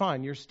 that's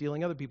fine. You're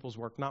stealing other people's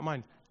work, not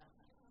mine.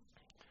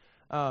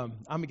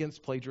 I'm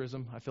against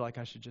plagiarism. I feel like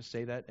I should just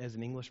say that as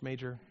an English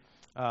major.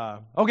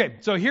 Okay,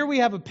 so here we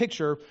have a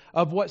picture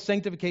of what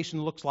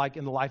sanctification looks like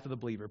in the life of the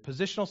believer.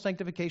 Positional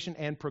sanctification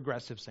and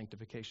progressive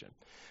sanctification.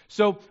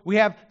 So we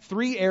have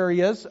three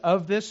areas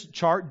of this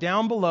chart.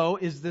 Down below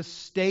is the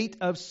state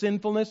of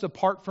sinfulness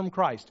apart from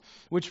Christ,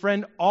 which,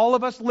 friend, all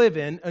of us live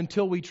in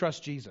until we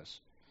trust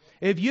Jesus.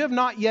 If you have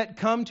not yet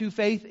come to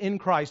faith in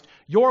Christ,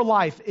 your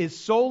life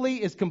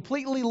is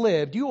completely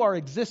lived. You are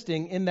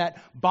existing in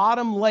that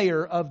bottom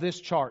layer of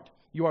this chart.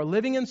 You are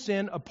living in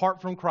sin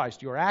apart from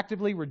Christ. You are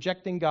actively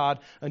rejecting God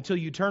until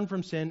you turn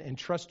from sin and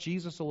trust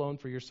Jesus alone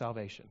for your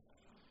salvation.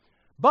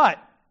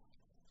 But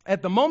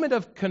at the moment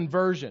of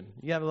conversion,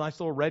 you have a nice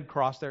little red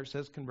cross there, it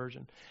says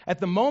conversion. At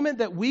the moment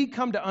that we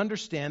come to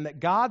understand that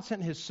God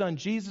sent His Son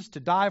Jesus to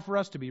die for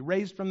us, to be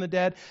raised from the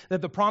dead,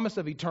 that the promise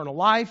of eternal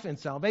life and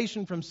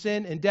salvation from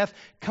sin and death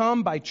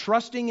come by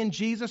trusting in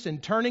Jesus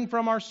and turning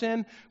from our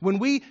sin, when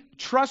we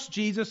trust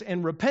Jesus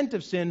and repent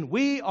of sin,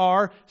 we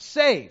are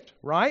saved,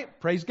 right?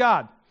 Praise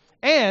God.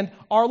 And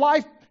our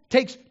life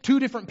takes two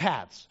different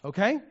paths,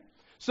 okay?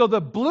 So the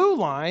blue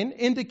line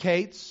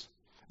indicates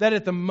that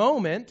at the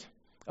moment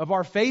of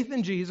our faith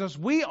in Jesus,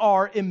 we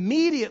are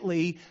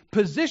immediately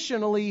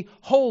positionally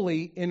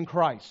holy in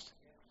Christ.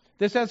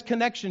 This has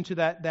connection to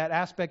that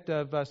aspect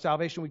of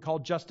salvation we call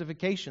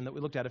justification that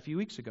we looked at a few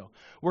weeks ago,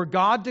 where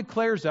God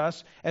declares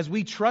us, as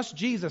we trust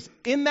Jesus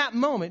in that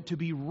moment, to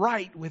be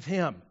right with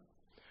Him.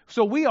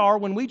 So we are,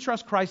 when we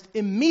trust Christ,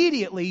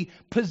 immediately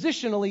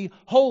positionally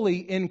holy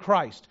in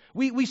Christ.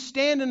 We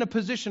stand in a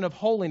position of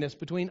holiness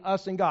between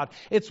us and God.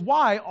 It's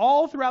why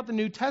all throughout the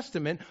New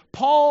Testament,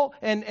 Paul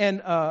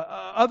and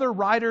other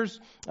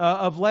writers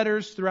of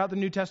letters throughout the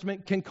New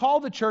Testament can call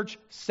the church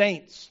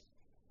saints.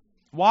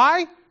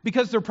 Why?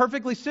 Because they're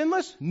perfectly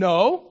sinless?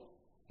 No,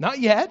 not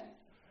yet.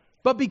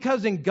 But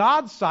because in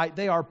God's sight,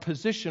 they are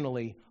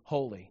positionally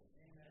holy.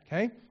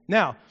 Okay?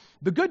 Now,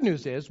 the good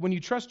news is when you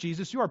trust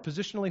Jesus, you are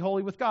positionally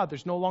holy with God.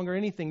 There's no longer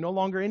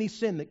any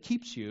sin that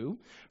keeps you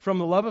from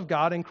the love of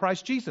God in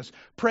Christ Jesus.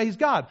 Praise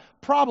God.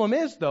 Problem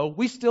is, though,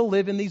 we still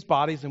live in these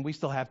bodies and we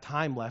still have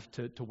time left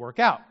to work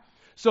out.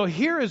 So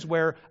here is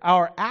where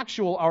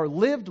our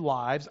lived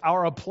lives,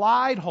 our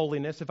applied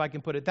holiness, if I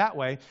can put it that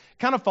way,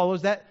 kind of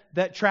follows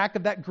that track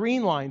of that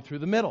green line through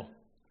the middle.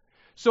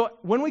 So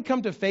when we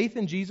come to faith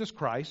in Jesus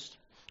Christ,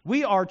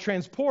 we are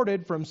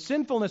transported from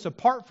sinfulness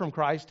apart from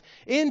Christ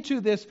into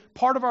this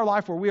part of our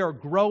life where we are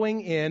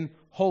growing in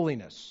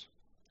holiness.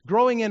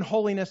 Growing in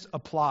holiness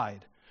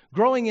applied.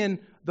 Growing in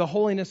the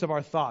holiness of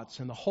our thoughts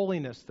and the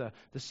holiness,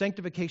 the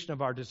sanctification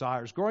of our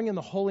desires. Growing in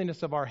the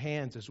holiness of our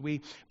hands as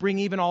we bring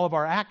even all of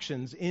our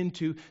actions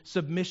into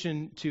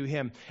submission to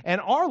Him. And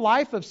our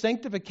life of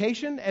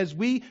sanctification as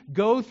we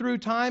go through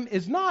time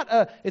is not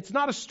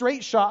a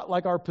straight shot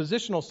like our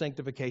positional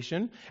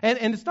sanctification.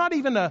 And it's not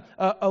even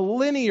a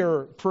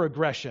linear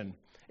progression.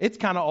 It's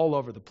kind of all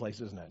over the place,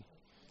 isn't it?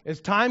 As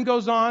time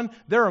goes on,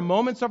 there are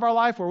moments of our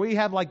life where we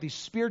have like these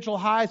spiritual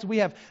highs. We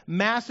have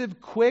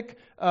massive, quick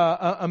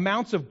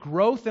amounts of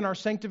growth in our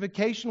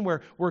sanctification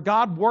where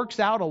God works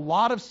out a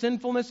lot of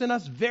sinfulness in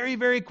us very,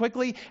 very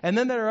quickly. And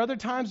then there are other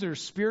times there are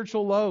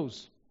spiritual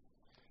lows.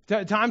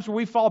 Times where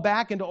we fall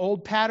back into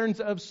old patterns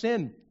of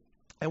sin.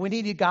 And we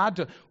need God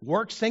to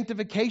work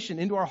sanctification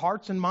into our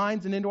hearts and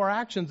minds and into our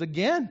actions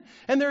again.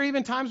 And there are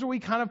even times where we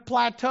kind of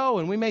plateau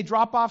and we may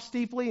drop off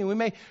steeply and we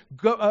may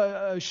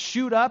go,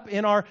 shoot up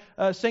in our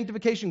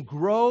sanctification,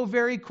 grow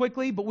very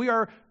quickly, but we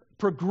are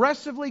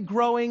progressively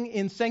growing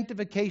in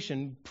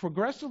sanctification,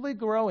 progressively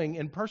growing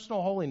in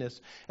personal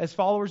holiness as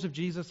followers of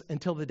Jesus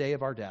until the day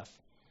of our death.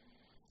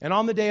 And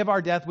on the day of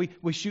our death,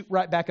 we shoot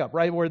right back up,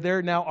 right? Where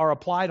there now our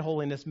applied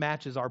holiness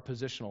matches our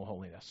positional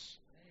holiness.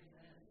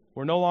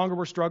 Where no longer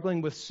we're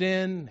struggling with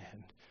sin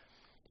and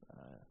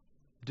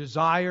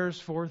desires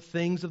for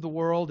things of the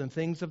world and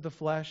things of the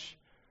flesh,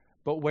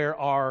 but where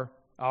our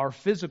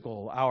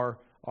physical,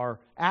 our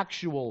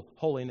actual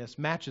holiness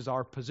matches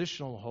our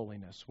positional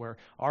holiness, where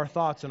our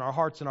thoughts and our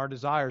hearts and our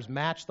desires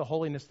match the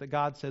holiness that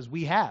God says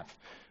we have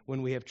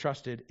when we have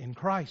trusted in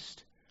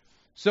Christ.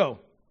 So,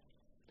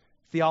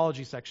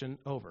 theology section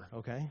over,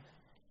 okay?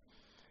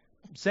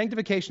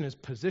 Sanctification is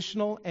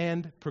positional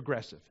and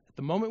progressive. At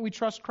the moment we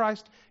trust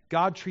Christ,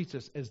 God treats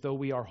us as though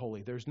we are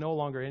holy. There's no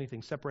longer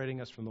anything separating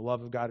us from the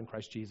love of God in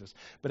Christ Jesus.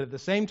 But at the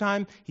same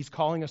time, He's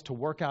calling us to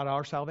work out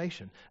our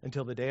salvation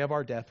until the day of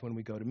our death when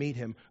we go to meet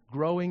Him,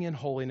 growing in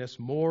holiness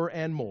more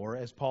and more,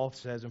 as Paul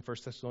says in 1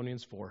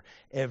 Thessalonians 4,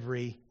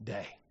 every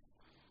day.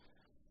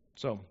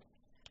 So,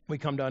 we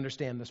come to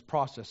understand this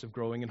process of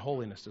growing in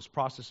holiness, this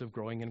process of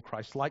growing in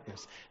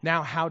Christ-likeness.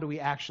 Now, how do we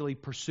actually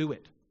pursue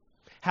it?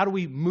 How do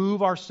we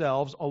move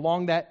ourselves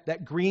along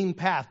that green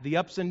path, the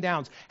ups and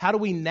downs? How do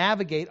we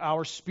navigate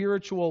our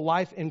spiritual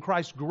life in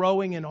Christ,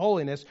 growing in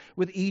holiness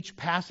with each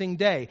passing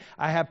day?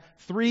 I have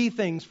 3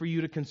 things for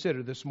you to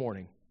consider this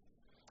morning.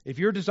 If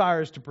your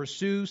desire is to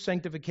pursue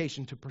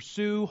sanctification, to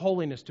pursue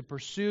holiness, to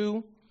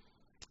pursue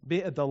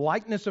the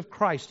likeness of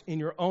Christ in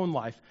your own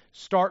life,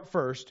 start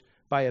first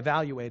by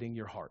evaluating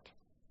your heart.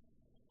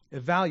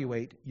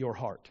 Evaluate your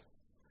heart.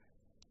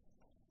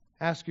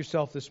 Ask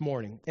yourself this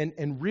morning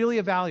and really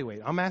evaluate.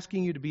 I'm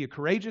asking you to be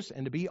courageous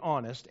and to be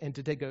honest and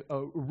to take a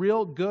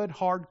real good,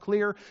 hard,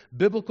 clear,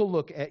 biblical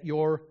look at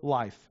your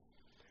life.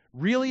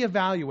 Really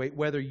evaluate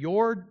whether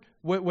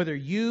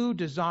you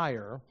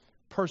desire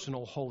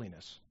personal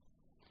holiness.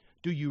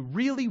 Do you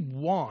really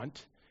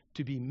want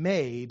to be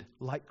made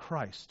like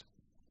Christ?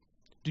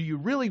 Do you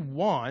really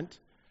want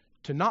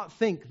to not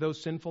think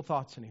those sinful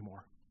thoughts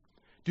anymore?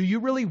 Do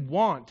you really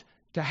want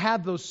to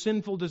have those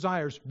sinful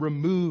desires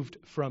removed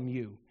from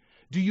you?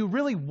 Do you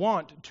really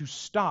want to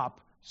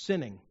stop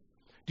sinning?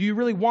 Do you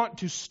really want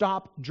to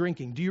stop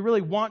drinking? Do you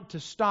really want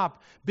to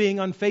stop being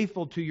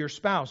unfaithful to your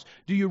spouse?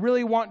 Do you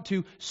really want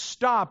to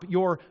stop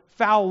your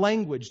foul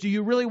language? Do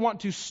you really want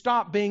to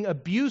stop being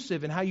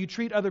abusive in how you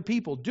treat other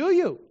people? Do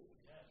you?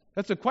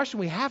 That's a question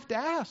we have to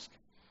ask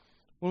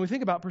when we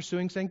think about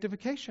pursuing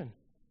sanctification.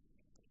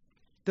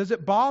 Does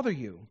it bother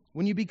you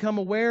when you become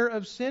aware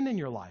of sin in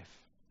your life?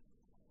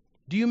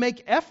 Do you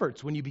make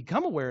efforts when you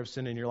become aware of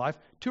sin in your life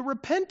to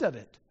repent of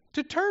it,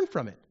 to turn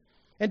from it,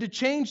 and to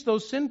change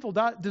those sinful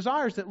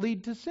desires that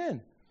lead to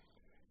sin?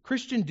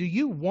 Christian, do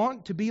you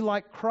want to be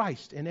like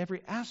Christ in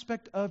every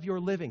aspect of your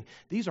living?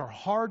 These are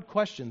hard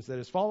questions that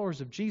as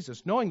followers of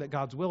Jesus, knowing that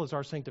God's will is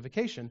our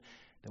sanctification,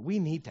 that we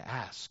need to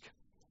ask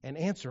and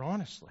answer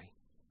honestly.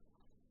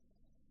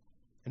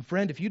 And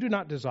friend, if you do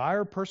not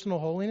desire personal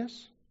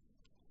holiness,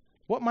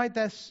 what might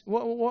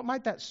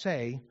that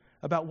say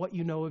about what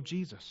you know of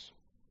Jesus?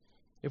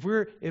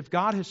 If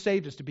God has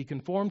saved us to be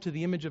conformed to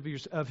the image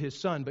of His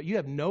Son, but you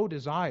have no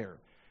desire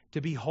to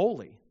be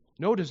holy,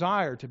 no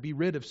desire to be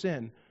rid of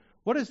sin,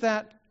 what does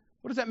that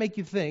make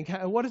you think?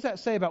 What does that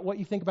say about what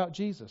you think about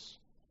Jesus?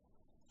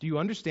 Do you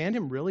understand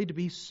Him really to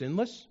be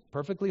sinless,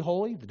 perfectly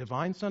holy, the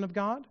divine Son of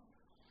God?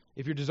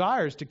 If your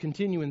desire is to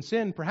continue in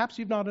sin, perhaps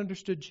you've not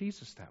understood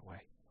Jesus that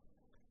way.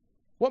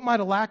 What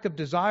might a lack of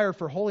desire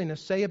for holiness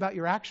say about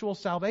your actual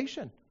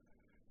salvation?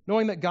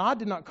 Knowing that God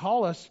did not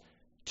call us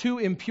to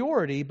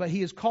impurity, but He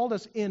has called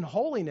us in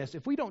holiness.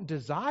 If we don't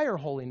desire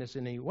holiness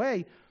in any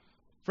way,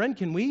 friend,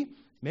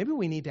 maybe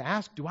we need to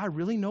ask, do I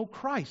really know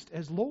Christ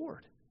as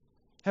Lord?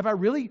 Have I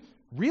really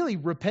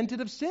repented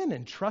of sin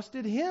and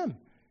trusted Him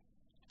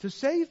to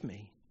save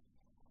me?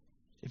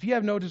 If you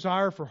have no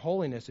desire for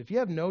holiness, if you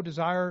have no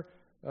desire,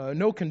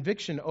 no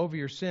conviction over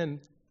your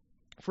sin,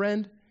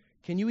 friend,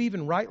 can you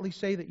even rightly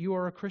say that you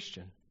are a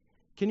Christian?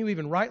 Can you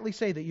even rightly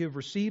say that you have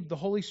received the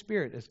Holy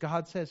Spirit as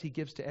God says He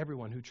gives to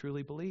everyone who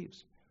truly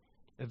believes?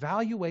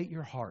 Evaluate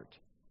your heart.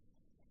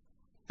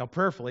 Now,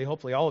 prayerfully,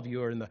 hopefully all of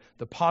you are in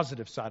the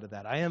positive side of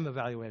that. I am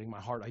evaluating my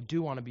heart. I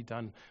do want to be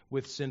done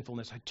with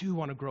sinfulness. I do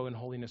want to grow in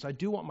holiness. I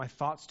do want my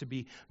thoughts to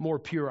be more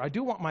pure. I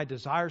do want my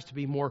desires to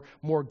be more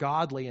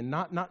godly and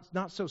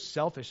not so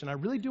selfish. And I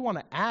really do want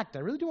to act.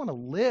 I really do want to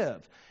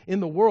live in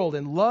the world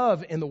and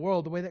love in the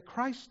world the way that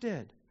Christ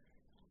did.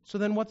 So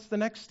then what's the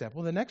next step?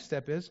 Well, the next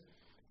step is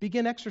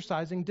begin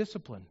exercising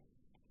discipline.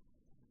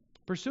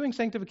 Pursuing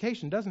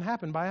sanctification doesn't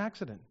happen by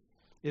accident.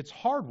 It's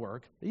hard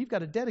work that you've got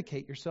to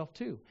dedicate yourself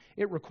to.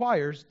 It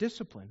requires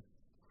discipline.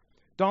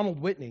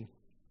 Donald Whitney,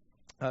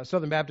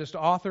 Southern Baptist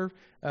author,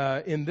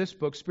 in this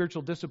book,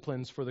 Spiritual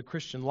Disciplines for the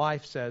Christian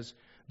Life, says,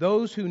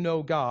 those who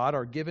know God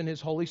are given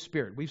His Holy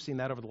Spirit. We've seen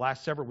that over the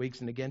last several weeks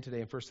and again today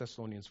in 1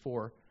 Thessalonians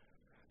 4.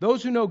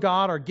 Those who know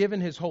God are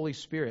given His Holy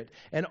Spirit,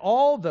 and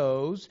all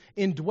those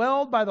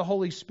indwelled by the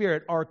Holy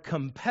Spirit are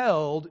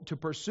compelled to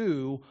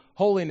pursue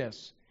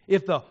holiness.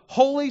 If the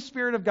Holy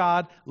Spirit of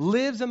God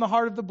lives in the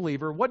heart of the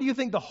believer, what do you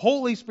think the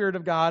Holy Spirit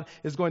of God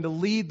is going to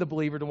lead the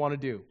believer to want to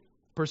do?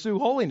 Pursue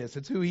holiness.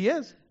 It's who He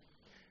is.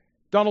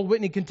 Donald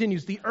Whitney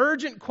continues, the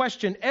urgent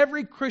question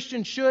every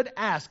Christian should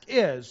ask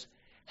is,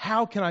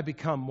 how can I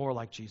become more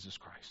like Jesus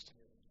Christ?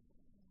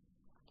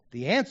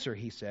 The answer,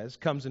 he says,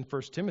 comes in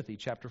 1 Timothy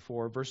chapter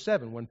 4, verse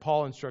 7, when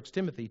Paul instructs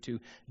Timothy to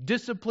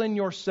discipline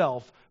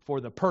yourself for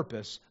the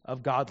purpose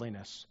of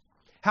godliness.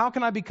 How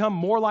can I become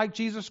more like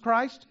Jesus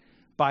Christ?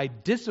 By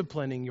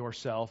disciplining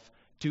yourself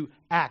to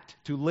act,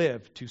 to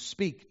live, to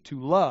speak, to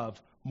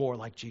love more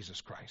like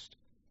Jesus Christ.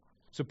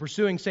 So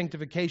pursuing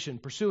sanctification,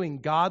 pursuing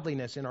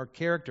godliness in our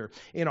character,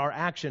 in our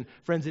action,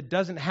 friends, it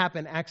doesn't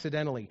happen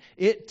accidentally.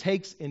 It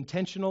takes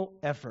intentional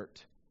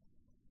effort.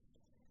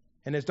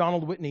 And as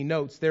Donald Whitney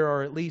notes, there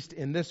are at least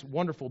in this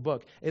wonderful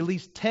book, at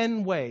least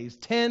 10 ways,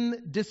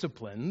 10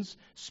 disciplines,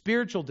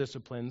 spiritual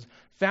disciplines,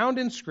 found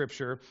in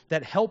Scripture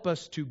that help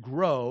us to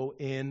grow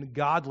in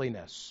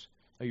godliness.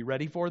 Are you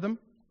ready for them?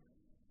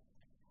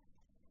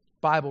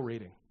 Bible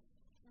reading,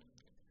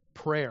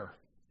 prayer,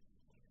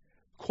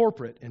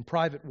 corporate and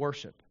private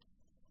worship,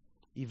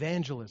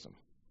 evangelism,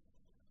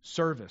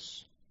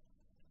 service,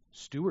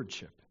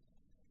 stewardship,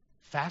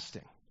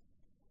 fasting,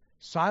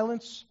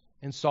 silence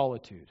and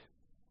solitude.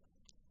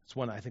 It's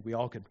one I think we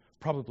all could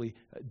probably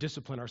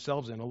discipline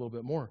ourselves in a little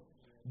bit more.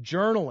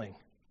 Journaling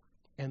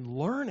and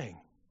learning.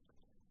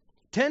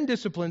 10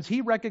 disciplines he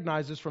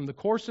recognizes from the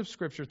course of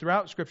Scripture,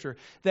 throughout Scripture,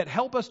 that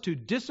help us to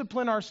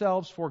discipline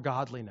ourselves for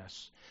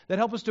godliness, that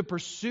help us to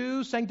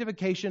pursue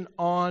sanctification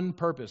on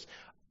purpose.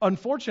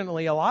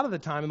 Unfortunately, a lot of the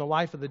time in the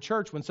life of the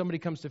church, when somebody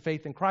comes to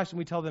faith in Christ and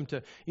we tell them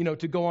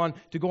to go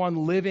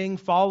on living,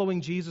 following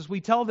Jesus,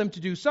 we tell them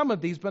to do some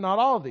of these, but not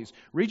all of these.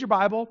 Read your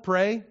Bible,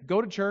 pray,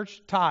 go to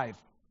church, tithe.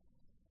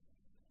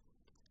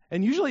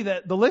 And usually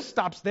the list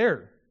stops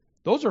there.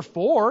 Those are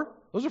four.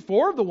 Those are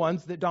four of the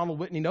ones that Donald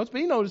Whitney notes,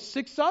 but he noticed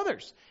 6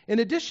 others in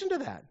addition to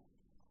that.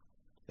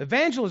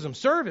 Evangelism,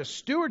 service,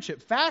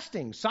 stewardship,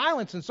 fasting,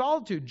 silence and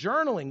solitude,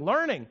 journaling,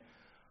 learning.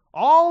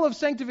 All of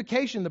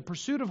sanctification, the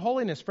pursuit of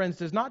holiness, friends,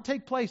 does not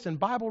take place in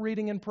Bible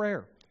reading and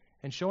prayer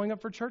and showing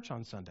up for church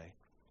on Sunday.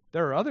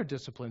 There are other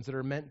disciplines that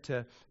are meant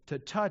to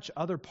touch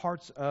other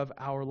parts of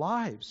our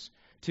lives,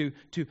 to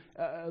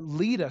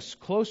lead us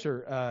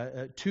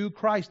closer to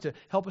Christ, to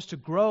help us to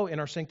grow in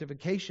our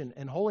sanctification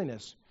and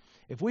holiness.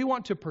 If we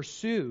want to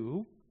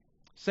pursue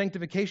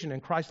sanctification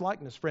and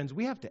Christ-likeness, friends,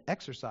 we have to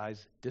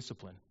exercise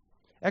discipline.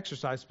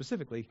 Exercise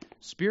specifically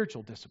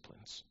spiritual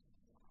disciplines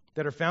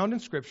that are found in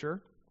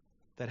Scripture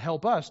that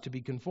help us to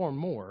be conformed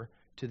more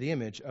to the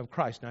image of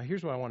Christ. Now,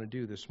 here's what I want to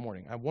do this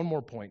morning. I have one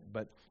more point,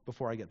 but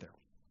before I get there.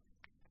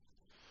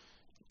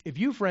 If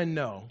you, friend,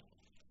 know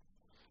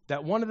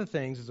that one of the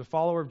things as a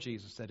follower of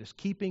Jesus that is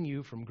keeping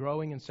you from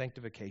growing in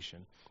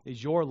sanctification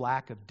is your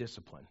lack of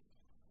discipline,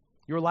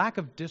 your lack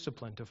of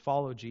discipline to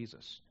follow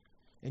Jesus,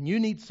 and you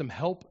need some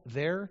help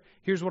there,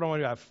 here's what I want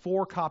to do. I have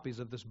 4 copies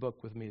of this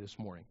book with me this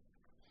morning.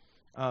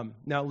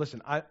 Now,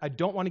 listen, I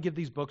don't want to give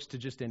these books to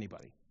just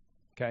anybody,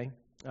 okay?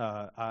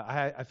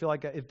 I feel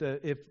like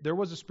if there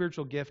was a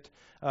spiritual gift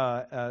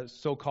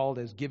so-called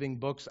as giving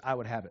books, I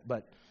would have it,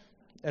 but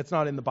it's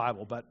not in the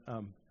Bible. But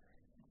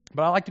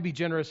I like to be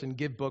generous and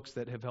give books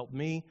that have helped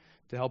me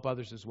to help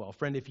others as well.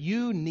 Friend, if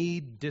you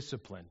need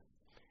discipline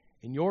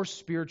in your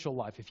spiritual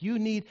life, if you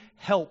need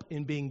help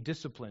in being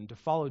disciplined to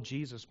follow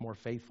Jesus more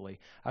faithfully,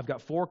 I've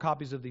got 4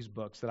 copies of these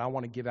books that I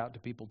want to give out to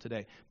people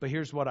today. But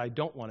here's what I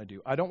don't want to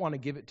do. I don't want to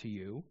give it to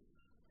you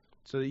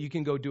so that you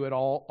can go do it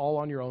all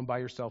on your own by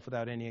yourself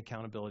without any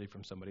accountability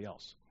from somebody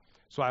else.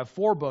 So I have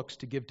 4 books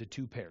to give to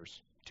 2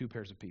 pairs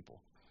of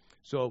people.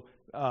 So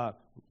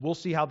we'll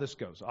see how this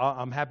goes.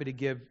 I'm happy to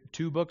give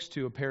 2 books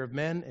to a pair of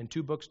men and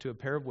 2 books to a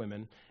pair of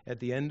women. At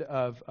the end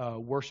of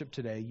worship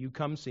today, you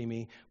come see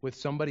me with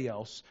somebody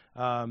else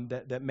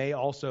that may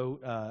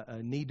also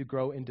need to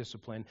grow in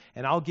discipline,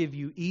 and I'll give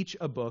you each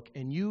a book.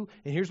 And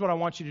here's what I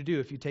want you to do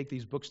if you take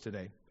these books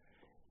today.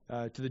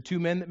 To the 2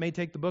 men that may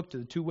take the book, to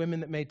the 2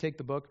 women that may take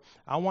the book,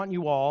 I want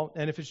you all,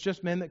 and if it's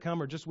just men that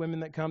come or just women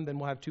that come, then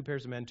we'll have 2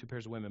 pairs of men, 2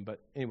 pairs of women. But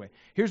anyway,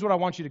 here's what I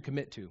want you to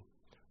commit to.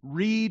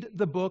 Read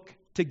the book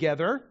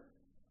together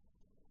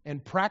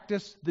and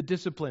practice the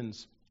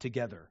disciplines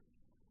together.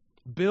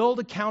 Build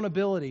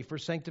accountability for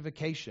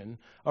sanctification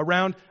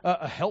around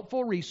a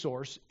helpful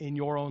resource in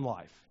your own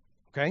life.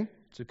 Okay?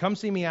 So come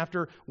see me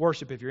after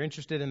worship if you're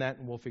interested in that,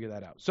 and we'll figure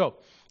that out. So,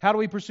 how do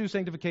we pursue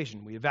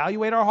sanctification? We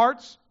evaluate our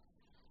hearts.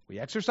 We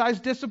exercise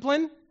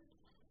discipline.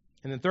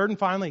 And then third and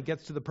finally, it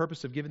gets to the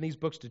purpose of giving these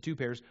books to 2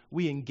 pairs.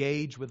 We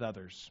engage with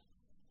others.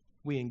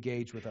 We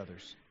engage with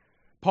others.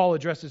 Paul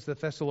addresses the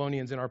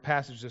Thessalonians in our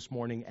passage this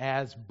morning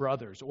as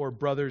brothers or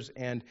brothers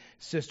and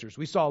sisters.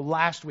 We saw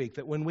last week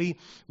that when we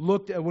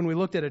looked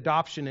at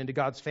adoption into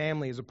God's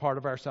family as a part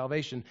of our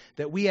salvation,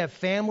 that we have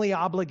family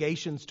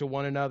obligations to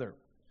one another.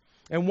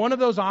 And one of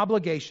those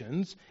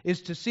obligations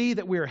is to see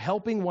that we are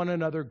helping one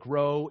another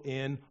grow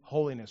in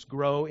holiness,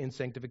 grow in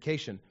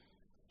sanctification.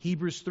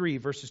 Hebrews 3,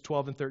 verses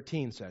 12 and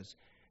 13 says,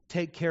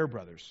 "Take care,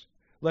 brothers,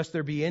 lest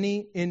there be in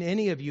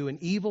any of you an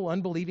evil,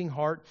 unbelieving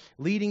heart,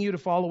 leading you to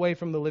fall away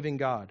from the living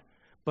God.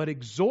 But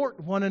exhort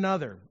one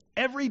another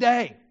every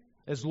day,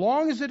 as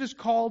long as it is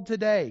called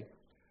today,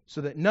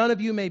 so that none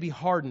of you may be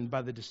hardened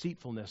by the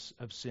deceitfulness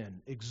of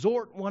sin."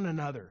 Exhort one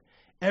another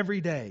every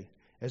day,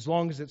 as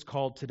long as it's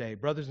called today.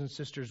 Brothers and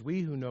sisters,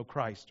 we who know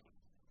Christ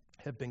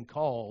have been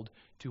called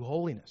to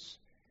holiness,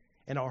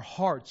 and our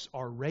hearts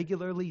are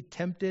regularly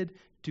tempted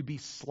to be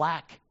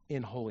slack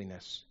in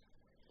holiness.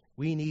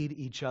 We need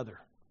each other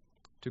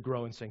to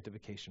grow in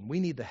sanctification. We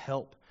need the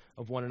help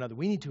of one another.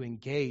 We need to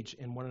engage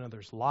in one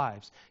another's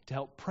lives to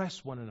help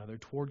press one another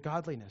toward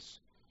godliness.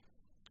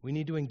 We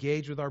need to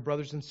engage with our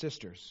brothers and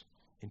sisters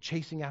in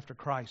chasing after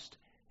Christ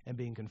and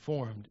being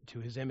conformed to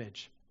His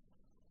image.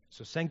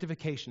 So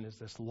sanctification is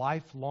this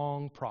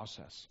lifelong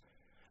process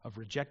of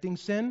rejecting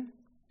sin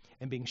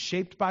and being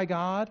shaped by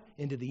God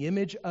into the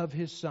image of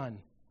His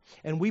Son.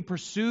 And we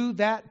pursue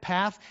that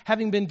path,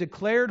 having been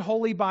declared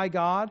holy by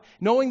God,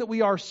 knowing that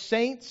we are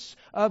saints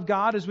of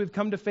God as we've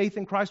come to faith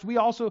in Christ. We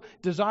also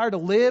desire to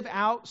live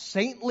out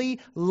saintly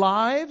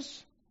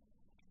lives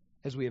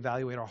as we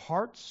evaluate our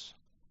hearts,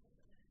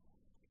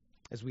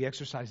 as we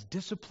exercise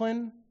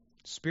discipline,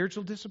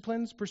 spiritual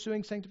disciplines,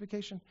 pursuing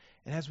sanctification,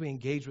 and as we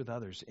engage with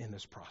others in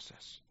this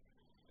process.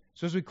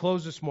 So as we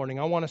close this morning,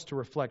 I want us to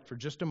reflect for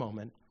just a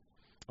moment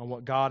on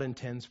what God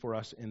intends for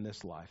us in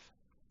this life.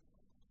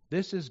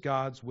 This is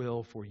God's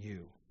will for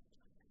you,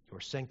 your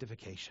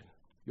sanctification,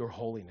 your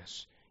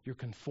holiness, your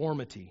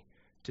conformity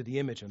to the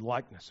image and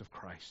likeness of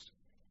Christ.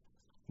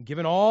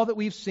 Given all that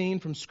we've seen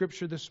from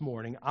Scripture this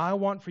morning, I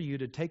want for you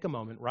to take a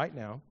moment right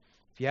now,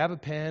 if you have a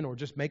pen or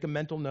just make a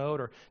mental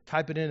note or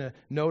type it in a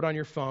note on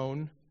your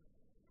phone,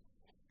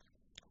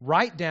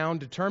 write down,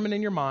 determine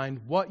in your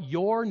mind what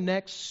your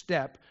next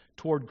step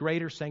toward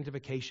greater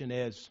sanctification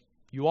is.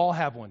 You all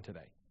have one today.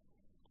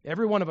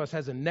 Every one of us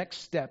has a next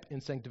step in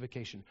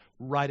sanctification.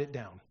 Write it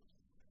down.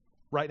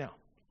 Right now.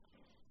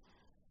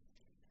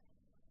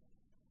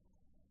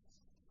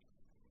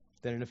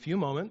 Then in a few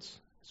moments,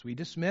 as we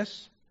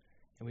dismiss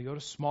and we go to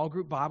small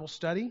group Bible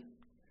study,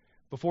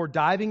 before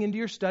diving into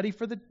your study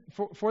for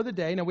the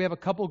day, now we have a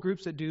couple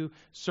groups that do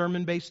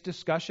sermon-based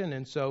discussion,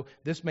 and so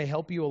this may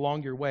help you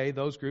along your way,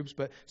 those groups,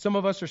 but some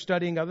of us are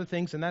studying other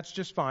things, and that's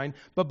just fine.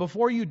 But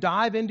before you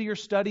dive into your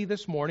study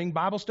this morning,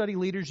 Bible study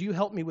leaders, you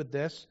help me with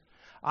this.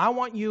 I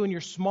want you and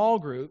your small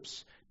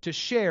groups to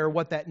share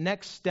what that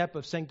next step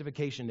of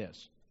sanctification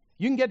is.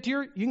 You can get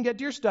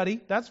to your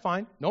study, that's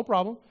fine, no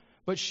problem.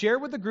 But share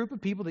with a group of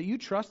people that you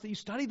trust, that you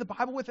study the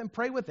Bible with and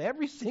pray with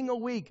every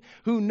single week,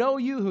 who know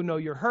you, who know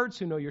your hurts,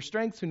 who know your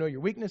strengths, who know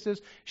your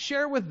weaknesses.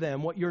 Share with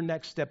them what your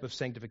next step of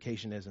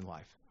sanctification is in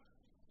life.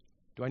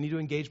 Do I need to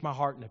engage my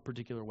heart in a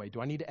particular way?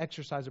 Do I need to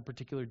exercise a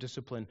particular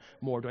discipline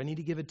more? Do I need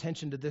to give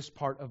attention to this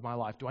part of my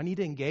life? Do I need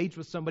to engage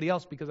with somebody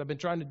else because I've been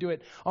trying to do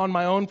it on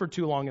my own for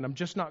too long and I'm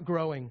just not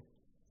growing?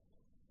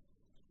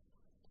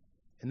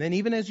 And then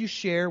even as you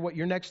share what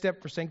your next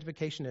step for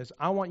sanctification is,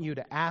 I want you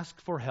to ask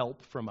for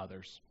help from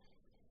others.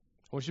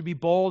 I want you to be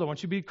bold. I want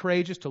you to be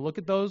courageous, to look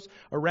at those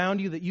around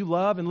you that you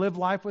love and live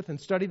life with and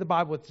study the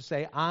Bible with, to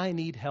say, I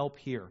need help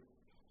here.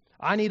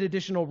 I need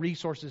additional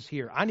resources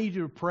here. I need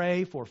you to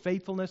pray for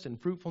faithfulness and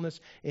fruitfulness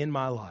in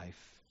my life.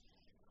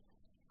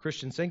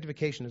 Christian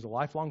sanctification is a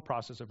lifelong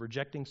process of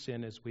rejecting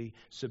sin as we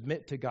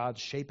submit to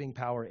God's shaping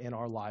power in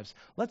our lives.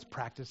 Let's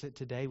practice it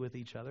today with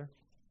each other.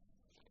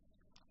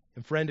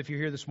 And friend, if you're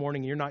here this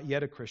morning and you're not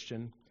yet a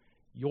Christian,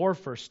 your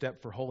first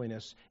step for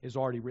holiness is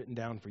already written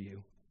down for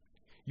you.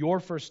 Your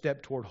first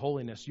step toward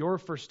holiness, your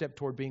first step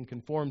toward being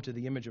conformed to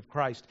the image of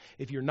Christ,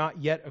 if you're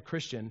not yet a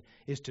Christian,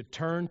 is to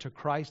turn to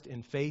Christ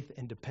in faith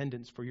and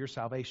dependence for your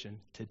salvation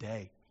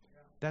today.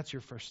 That's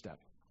your first step.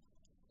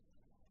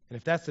 And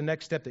if that's the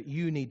next step that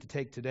you need to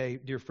take today,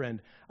 dear friend,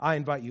 I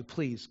invite you,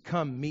 please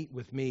come meet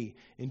with me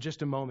in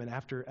just a moment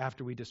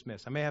after we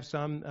dismiss. I may have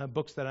some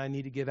books that I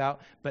need to give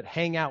out, but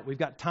hang out. We've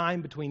got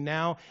time between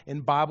now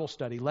and Bible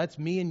study. Let's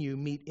me and you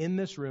meet in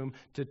this room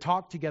to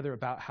talk together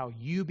about how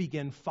you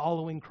begin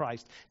following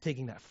Christ,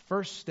 taking that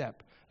first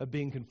step of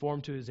being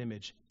conformed to His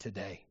image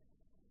today.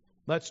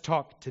 Let's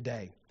talk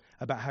today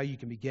about how you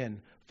can begin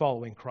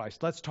following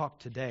Christ. Let's talk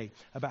today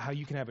about how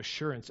you can have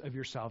assurance of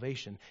your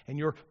salvation and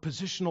your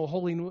positional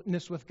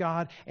holiness with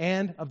God,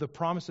 and of the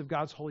promise of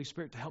God's Holy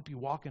Spirit to help you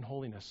walk in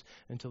holiness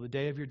until the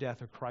day of your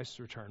death or Christ's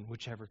return,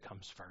 whichever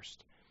comes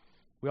first.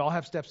 We all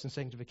have steps in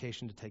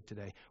sanctification to take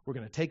today. We're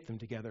going to take them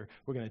together.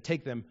 We're going to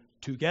take them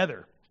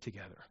together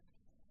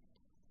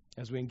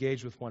as we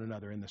engage with one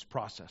another in this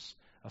process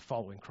of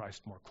following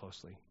Christ more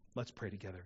closely. Let's pray together.